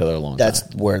 we've known each other a long time.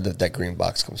 that's where that green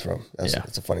box comes from.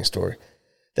 That's a funny story.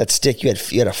 that stick, you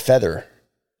had a feather.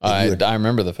 I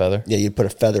remember the feather. Yeah, you'd put a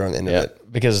feather on the end of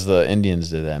it. Because the Indians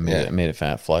did that. Made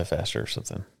it fly faster or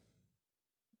something.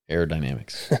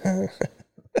 Aerodynamics.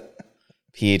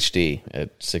 PhD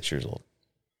at 6 years old.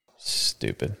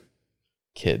 Stupid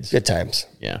kids. Good times.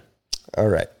 Yeah. All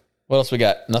right. What else we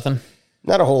got? Nothing?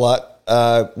 Not a whole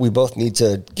lot. We both need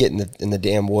to get in the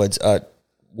damn woods.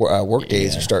 Work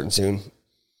days are starting soon.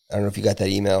 I don't know if you got that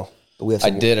email. But we have I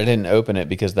did. I didn't open it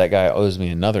because that guy owes me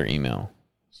another email.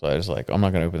 So I was like, I'm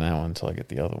not going to open that one until I get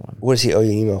the other one. What does he owe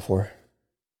you an email for?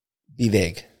 Be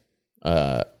vague.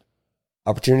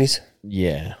 Opportunities?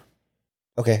 Yeah.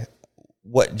 Okay.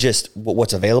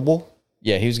 What's available?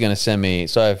 Yeah, he was going to send me.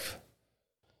 So I've,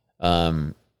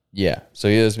 so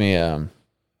he owes me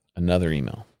another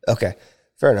email. Okay,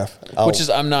 fair enough. Which is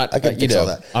I'm not. I can fix all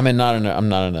that. I'm not in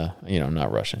a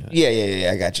not Russian.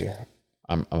 Yeah. I got you.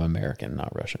 I'm American,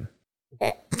 not Russian.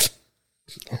 Okay.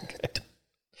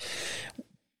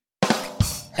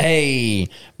 Hey,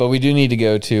 but we do need to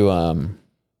go to.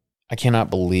 I cannot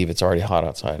believe it's already hot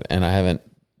outside, and I haven't.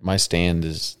 My stand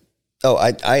is. Oh, I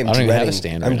am don't dreading. even have a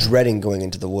stand right I'm now. dreading going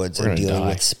into the woods and dealing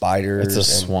with spiders. It's a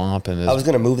swamp, and I was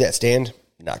going to move that stand.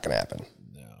 Not going to happen.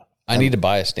 I need to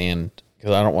buy a stand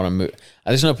because I don't want to move.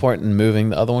 There's no point in moving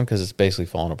the other one because it's basically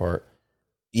falling apart.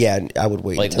 Yeah, I would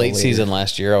wait. Like until late later. season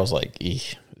last year, I was like,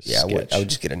 eesh. Yeah, I would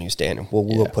just get a new stand.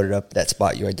 We'll put it up that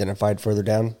spot you identified further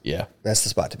down. Yeah, that's the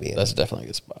spot to be in. That's definitely a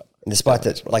good spot. And the spot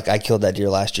that, like, I killed that deer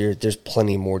last year. There's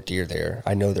plenty more deer there.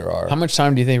 I know there are. How much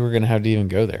time do you think we're going to have to even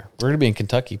go there? We're going to be in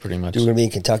Kentucky pretty much. We're going to be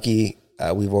in Kentucky.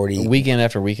 We've already weekend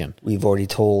after weekend. We've already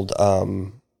told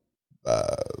Logan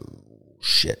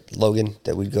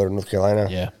that we'd go to North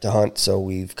Carolina to hunt. So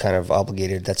we've kind of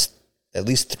obligated. That's at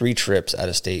least 3 trips out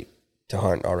of state to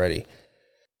hunt already.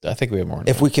 I think we have more.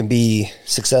 If we can be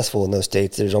successful in those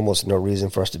states, there's almost no reason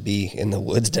for us to be in the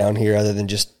woods down here other than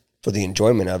just for the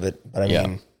enjoyment of it. But I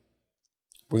mean,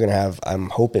 we're going to have, I'm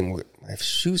hoping, I have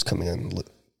shoes coming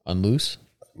unloose.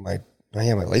 My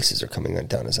laces are coming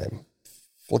undone as I'm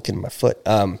flicking my foot.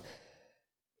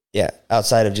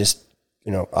 Outside of just,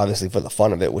 obviously for the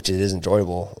fun of it, which it is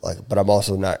enjoyable. But I'm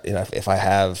also not, if I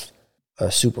have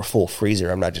a super full freezer,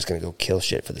 I'm not just going to go kill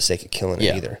shit for the sake of killing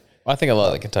it either. Well, I think a lot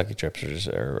of the Kentucky trips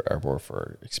are more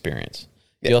for experience.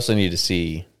 You also need to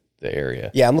see the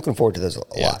area. Yeah, I'm looking forward to those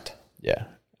a lot. Yeah.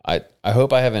 I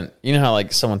hope I haven't, how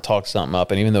like someone talks something up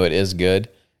and even though it is good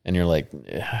and you're like,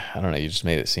 I don't know, you just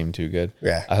made it seem too good.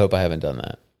 Yeah. I hope I haven't done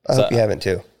that. I hope you haven't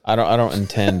too. I don't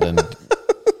intend and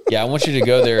I want you to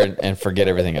go there and forget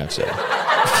everything I've said.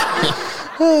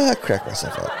 I crack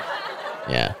myself up.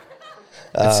 Yeah.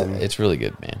 It's really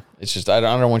good, man. It's just I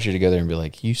don't want you to go there and be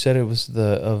like, you said it was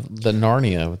the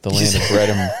Narnia with the land of bread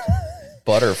and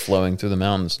butter flowing through the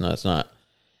mountains. No, it's not.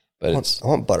 But I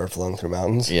want butter flowing through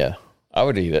mountains. Yeah, I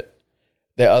would eat it.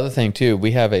 The other thing too,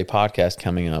 we have a podcast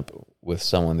coming up with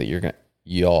someone that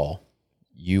y'all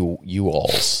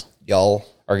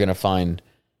are gonna find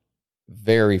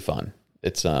very fun.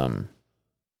 It's I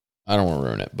don't want to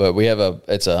ruin it, but we have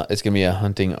it's gonna be a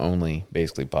hunting only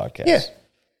basically podcast.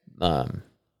 Yeah.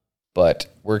 But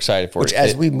we're excited for it.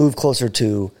 As we move closer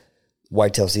to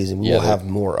whitetail season, we will have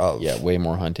more of. Yeah, way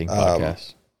more hunting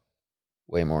podcasts.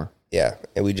 Way more. Yeah,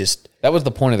 and that was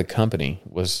the point of the company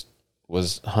was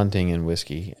hunting and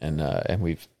whiskey, and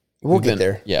we'll get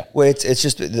there. Yeah, well, it's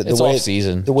just the way off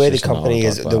season. The way the company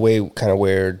is, the way kind of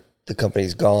where the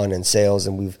company's gone and sales,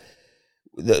 and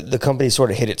the company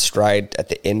sort of hit its stride at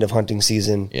the end of hunting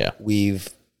season. Yeah, we've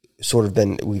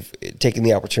taken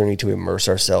the opportunity to immerse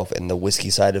ourselves in the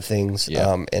whiskey side of things.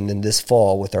 Yeah. And then this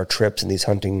fall with our trips and these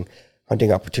hunting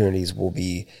opportunities, we'll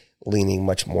be leaning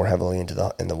much more heavily into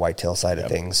the whitetail side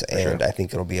of things. And sure. I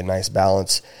think it'll be a nice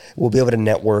balance. We'll be able to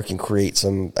network and create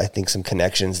some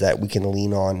connections that we can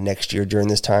lean on next year during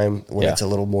this time when it's a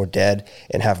little more dead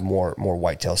and have more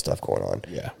whitetail stuff going on.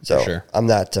 Yeah. So for sure. I'm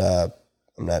not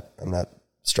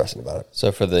stressing about it.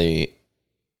 So for I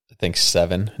think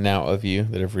 7 now of you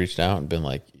that have reached out and been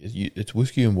like, it's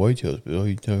whiskey and whitetails, but all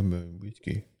you talking about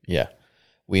whiskey. Yeah,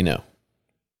 we know.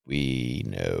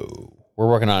 We're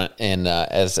working on it, and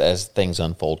as things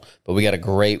unfold. But we got a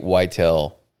great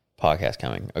whitetail podcast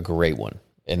coming, a great one,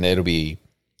 and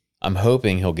I'm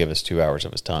hoping he'll give us 2 hours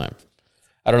of his time.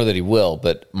 I don't know that he will,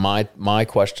 but my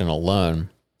question alone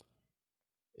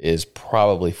is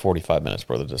probably 45 minutes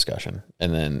worth of discussion.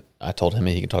 And then I told him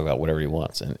he can talk about whatever he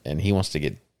wants, and he wants to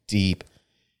get deep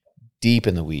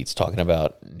in the weeds, talking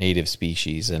about native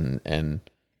species and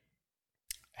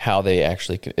how they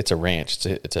actually, it's a ranch.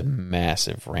 It's a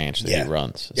massive ranch that he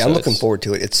runs. Yeah, so I'm looking forward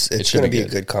to it. It's going to be a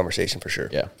good conversation for sure.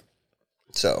 Yeah.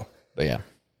 So, but yeah.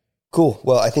 Cool.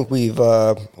 Well, I think we've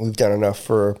done enough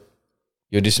for.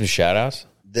 You'll do some shout outs?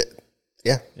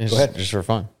 Yeah. Go ahead. Just for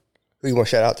fun. Who you want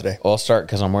to shout out today? Well, I'll start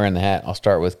because I'm wearing the hat. I'll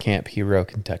start with Camp Hero,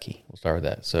 Kentucky. We'll start with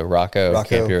that. So Rocco.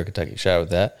 Camp Hero, Kentucky. Shout out with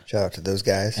that. Shout out to those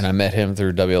guys. And I met him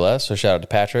through WLS. So shout out to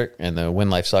Patrick and the When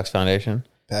Life Sucks Foundation.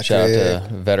 Patrick. Shout out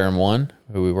to Veteran One,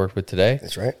 who we worked with today.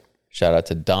 That's right. Shout out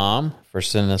to Dom for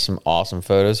sending us some awesome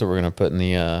photos that we're going to put in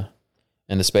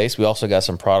the space. We also got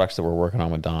some products that we're working on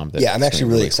with Dom. Yeah, I'm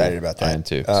actually really excited about that. I am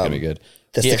too. It's going to be good.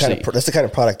 That's the kind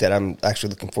of product that I'm actually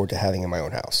looking forward to having in my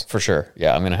own house. For sure.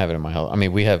 Yeah, I'm going to have it in my house. I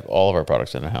mean, we have all of our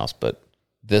products in the house, but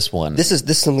this one. This is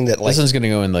something that this one's going to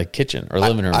go in the kitchen or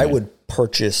living room. I would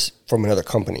purchase from another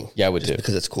company. Yeah, I would too.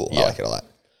 Because it's cool. Yeah. I like it a lot.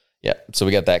 Yeah. So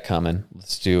we got that coming.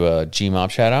 Let's do a G-Mob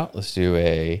shout out. Let's do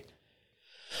a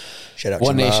shout out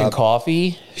One G-Mob. Nation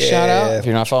Coffee shout out. If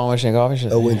you're not following One Nation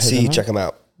Coffee, ONC, check them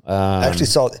out. I actually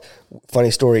saw,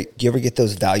 funny story. Do you ever get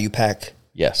those value pack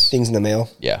things in the mail?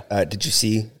 Yeah. Did you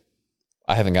see?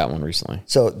 I haven't gotten one recently.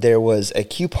 So there was a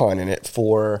coupon in it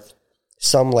for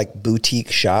some like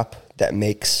boutique shop that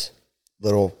makes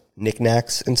little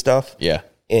knickknacks and stuff. Yeah.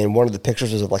 And one of the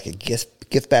pictures was of like a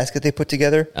gift basket they put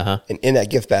together. Uh-huh. And in that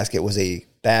gift basket was a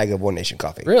bag of One Nation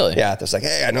coffee. Really? Yeah. It's like,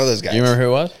 hey, I know those guys. You remember who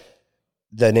it was?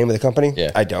 The name of the company?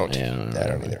 Yeah. I don't. Yeah, I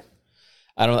don't either.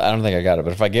 I don't think I got it,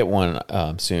 but if I get one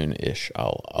soon-ish,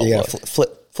 I'll You look. gotta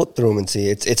flip through them and see.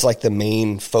 It's like the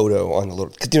main photo on the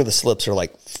little, because the slips are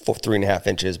like 3.5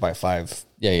 inches by 5.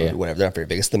 Yeah. Or whatever. They're not very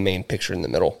big. It's the main picture in the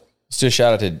middle. Let's do a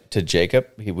shout out to Jacob.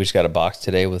 We just got a box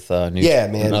today with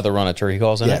another run of turkey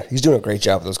calls in it. He's doing a great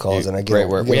job with those calls. And I get Great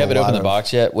work. We haven't opened the box.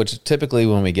 box yet, which typically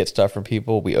when we get stuff from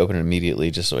people, we open it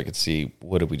immediately just so I could see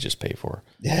what did we just pay for.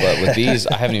 But with these,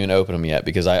 I haven't even opened them yet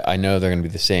because I know they're going to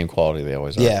be the same quality they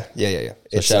always are. Yeah. So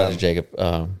It's shout out to Jacob.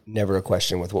 never a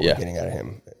question with what we're getting out of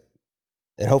him.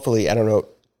 And hopefully, I don't know,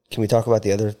 can we talk about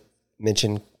the other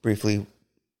mention briefly?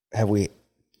 Have we,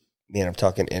 man, I'm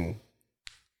talking in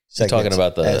segments. You're talking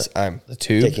about the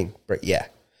tube? Taking, yeah.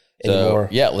 So,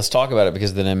 let's talk about it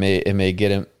because then it may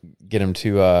get him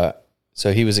to,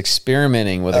 so he was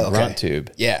experimenting with a grunt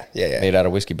tube. Yeah. Made out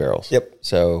of whiskey barrels. Yep.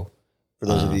 So for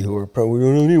those of you who are probably, we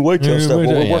don't need whitetail stuff, but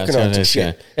we're working on some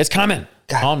shit. It's coming.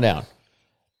 God. Calm down.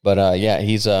 But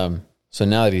he's, so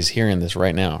now that he's hearing this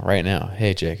right now,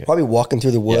 hey Jacob, probably walking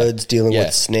through the woods, dealing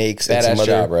with snakes and some other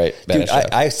job, right? Dude,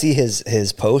 I see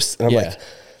his posts and I'm like,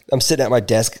 I'm sitting at my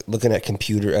desk looking at a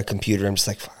computer. I'm just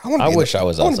like, I wish I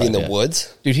was outside. I want to be in the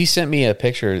woods. Dude, he sent me a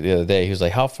picture the other day. He was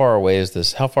like, how far away is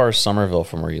this? How far is Somerville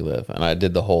from where you live? And I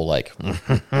did the whole like,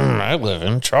 I live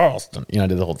in Charleston. I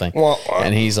did the whole thing.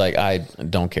 And he's like, I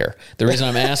don't care. The reason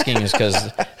I'm asking is because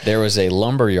there was a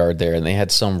lumber yard there and they had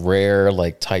some rare,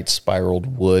 like tight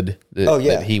spiraled wood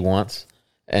that he wants.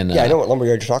 And I know what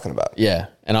lumberyard you're talking about. Yeah.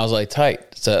 And I was like,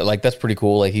 tight. So like, that's pretty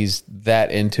cool. Like he's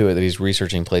that into it that he's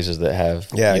researching places that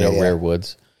have, rare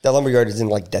woods. That lumberyard is in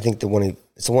like, I think the one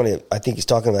I think he's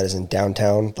talking about is in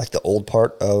downtown, like the old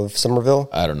part of Somerville.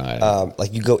 I don't know.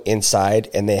 Like you go inside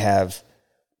and they have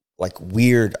like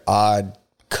weird, odd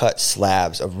cut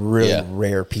slabs of really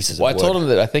rare pieces of wood. I told him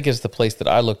that I think it's the place that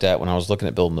I looked at when I was looking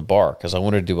at building the bar because I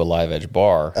wanted to do a live edge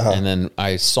bar. And then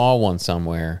I saw one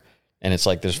somewhere. And it's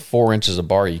like there's 4 inches of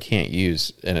bar you can't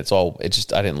use, and I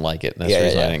didn't like it. And that's the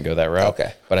reason I didn't go that route.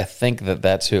 Okay. But I think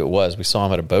that's who it was. We saw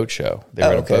him at a boat show. They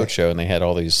were at a boat show, and they had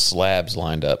all these slabs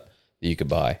lined up that you could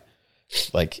buy.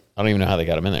 Like, I don't even know how they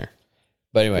got them in there.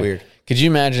 But anyway, weird. Could you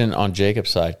imagine on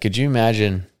Jacob's side,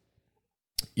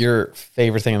 your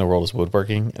favorite thing in the world is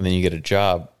woodworking, and then you get a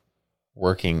job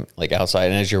working like outside,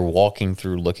 and as you're walking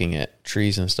through looking at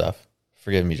trees and stuff,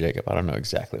 forgive me, Jacob, I don't know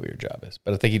exactly what your job is,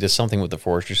 but I think he does something with the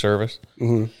Forestry Service.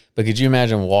 Mm-hmm. But could you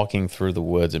imagine walking through the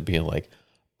woods and being like,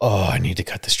 oh, I need to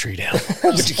cut this tree down.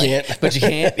 But you can't.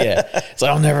 Yeah. It's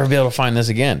like, I'll never be able to find this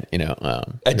again.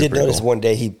 I did notice one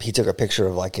day he took a picture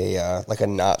of like a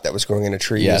knot that was growing in a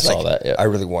tree. Yeah, I saw that. Yeah. I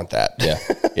really want that.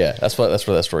 Yeah. That's where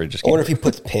that story just came. I wonder if he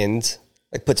puts pins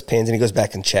and he goes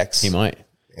back and checks. He might.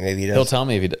 Maybe he does. He'll tell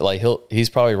me he's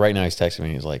probably right now he's texting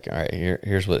me. He's like, all right,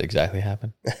 here's what exactly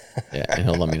happened. Yeah. And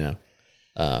he'll let me know.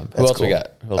 Who else we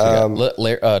got?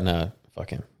 No, fuck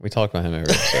him. We talked about him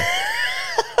every episode.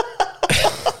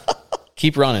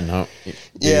 Keep running, huh?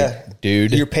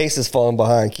 Dude. Your pace is falling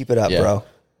behind. Keep it up, bro.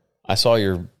 I saw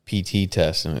your PT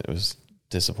test and it was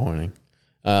disappointing.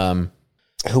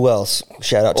 Who else?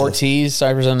 Shout out to Ortiz,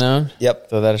 Cypress Unknown. Yep.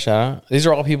 Throw that a shout out. These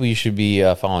are all people you should be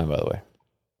following, by the way.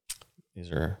 These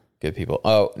are good people.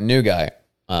 Oh, new guy.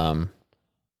 Let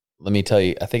me tell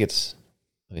you, let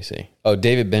me see. Oh,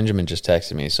 David Benjamin just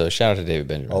texted me. So shout out to David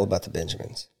Benjamin. All about the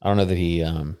Benjamins. I don't know that he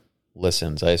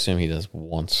listens. I assume he does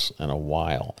once in a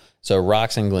while. So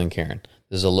Rocks in Glencairn.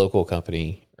 This is a local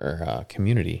company or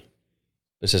community.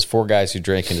 It says 4 guys who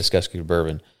drink and discuss good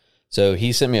bourbon. So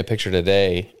he sent me a picture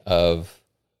today of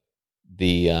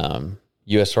the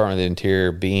U.S. Department of the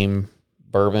Interior Beam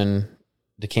bourbon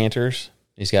decanters.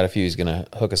 He's got a few. He's going to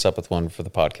hook us up with one for the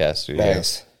podcast studio.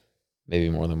 Nice. Maybe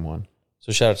more than one.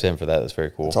 So shout out to him for that. That's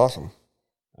very cool. That's awesome.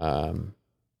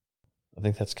 I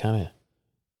think that's kind of.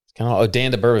 Oh,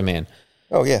 Dan the Bourbon Man.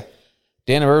 Oh yeah.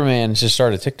 Dan the Bourbon Man just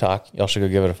started TikTok. Y'all should go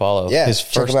give it a follow. Yeah, his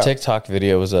check him first out. TikTok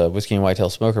video was a whiskey and whitetail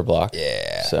smoker block.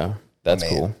 Yeah. So that's Oh,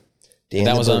 man. cool. Dan And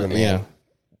that the was Bourbon on. Man. You know,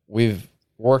 we've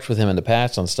worked with him in the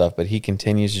past on stuff, but he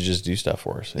continues to just do stuff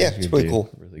for us. Yeah, He's a it's good really dude. cool.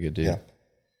 Really good dude. Yeah.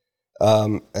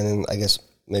 And then I guess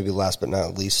maybe last but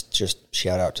not least, just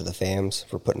shout out to the fams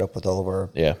for putting up with all of our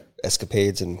Yeah.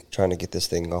 escapades and trying to get this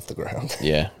thing off the ground.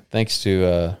 Yeah. Thanks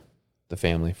to the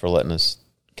family for letting us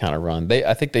kind of run.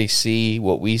 I think they see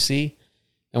what we see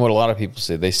and what a lot of people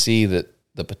see. They see that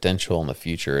the potential in the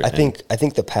future. I think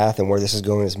the path and where this is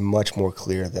going is much more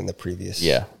clear than the previous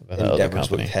other endeavors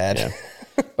company. we've had. Yeah.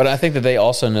 But I think that they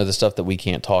also know the stuff that we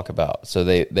can't talk about. So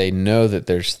they know that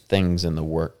there's things in the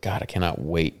work. God, I cannot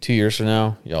wait. 2 years from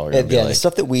now, y'all are going to be the like,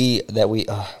 stuff that we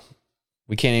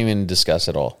we can't even discuss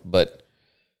it all. But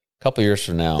a couple years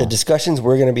from now, the discussions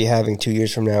we're going to be having 2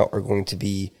 years from now are going to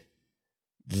be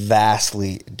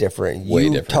vastly different. Way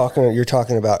different. You're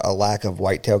talking about a lack of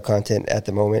whitetail content at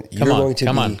the moment.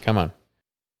 come on.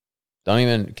 Don't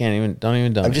even.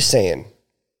 I'm just saying.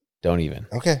 Don't even.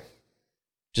 Okay.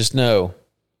 Just know.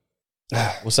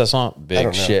 What's that song? I Big don't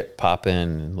know. shit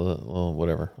poppin', little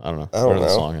whatever. I don't know. I don't Whatever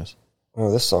the know. song is.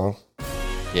 Oh, this song.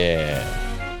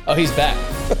 Yeah. Oh, he's back.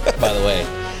 By the way,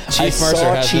 Chief saw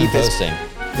Mercer has been Chief is- posting.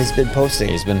 He's been posting.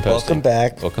 He's been posting. Welcome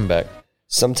back. Welcome back.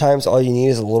 Sometimes all you need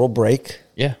is a little break.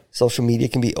 Yeah. Social media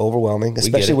can be overwhelming,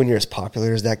 especially it. when you're as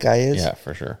popular as that guy is. Yeah,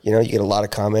 for sure. You know, you get a lot of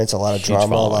comments, a lot of Huge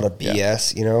drama, a lot of following.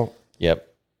 BS, you know, Yep.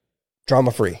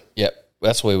 drama free. Yep.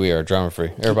 That's the way we are, drama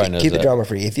free. Everybody knows Keep that. it drama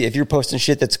free. If you're posting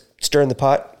shit that's stirring the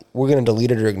pot, we're going to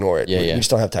delete it or ignore it. Yeah, we yeah. just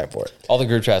don't have time for it. All the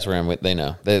group chats we're in, they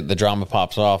know. The drama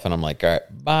pops off, and I'm like, all right,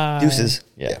 bye. Deuces.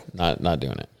 Yeah, Yeah. not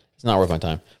doing it. It's not worth my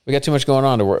time. We got too much going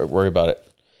on to worry about it.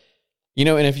 You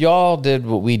know, and if y'all did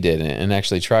what we did and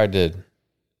actually tried to,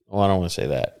 well, I don't want to say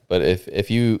that, but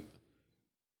if you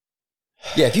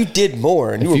Yeah, if you did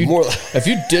more and you were more. if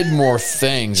you did more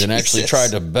things and actually Jesus.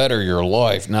 tried to better your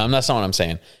life, no, that's not what I'm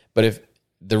saying. But if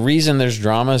the reason there's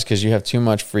drama is because you have too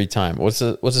much free time. What's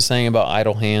the saying about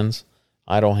idle hands?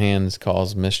 Idle hands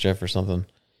cause mischief or something.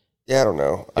 Yeah, I don't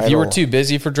know. If you were too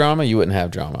busy for drama, you wouldn't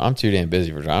have drama. I'm too damn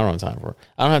busy for drama. I don't have time for it.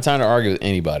 I don't have time to argue with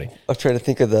anybody. I'm trying to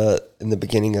think of in the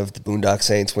beginning of the Boondock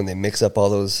Saints when they mix up all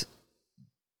those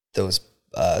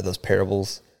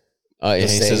parables. Yeah, he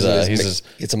sayings, says,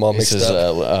 gets them all mixed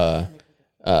up.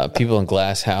 People in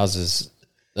glass houses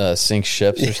sink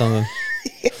ships or something.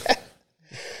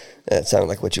 That sounded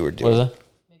like what you were What doing. is that?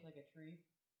 Make like a tree.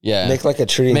 Yeah. Make like a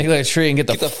tree. Make like a tree and get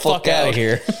the fuck out of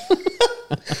here.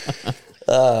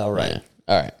 All right. Yeah.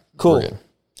 All right. Cool. We're good.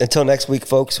 Until next week,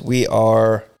 folks, we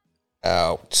are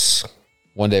out.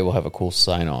 One day we'll have a cool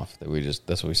sign off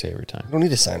that's what we say every time. We don't need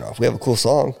to sign off. We have a cool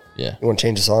song. Yeah. You want to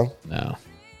change the song? No.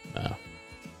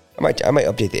 I might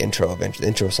update the intro eventually. The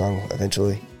intro song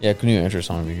eventually. Yeah, new intro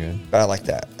song would be good. But I like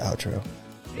that outro.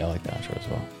 Yeah, I like the outro as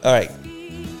well. All right.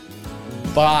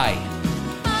 Bye.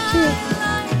 See ya.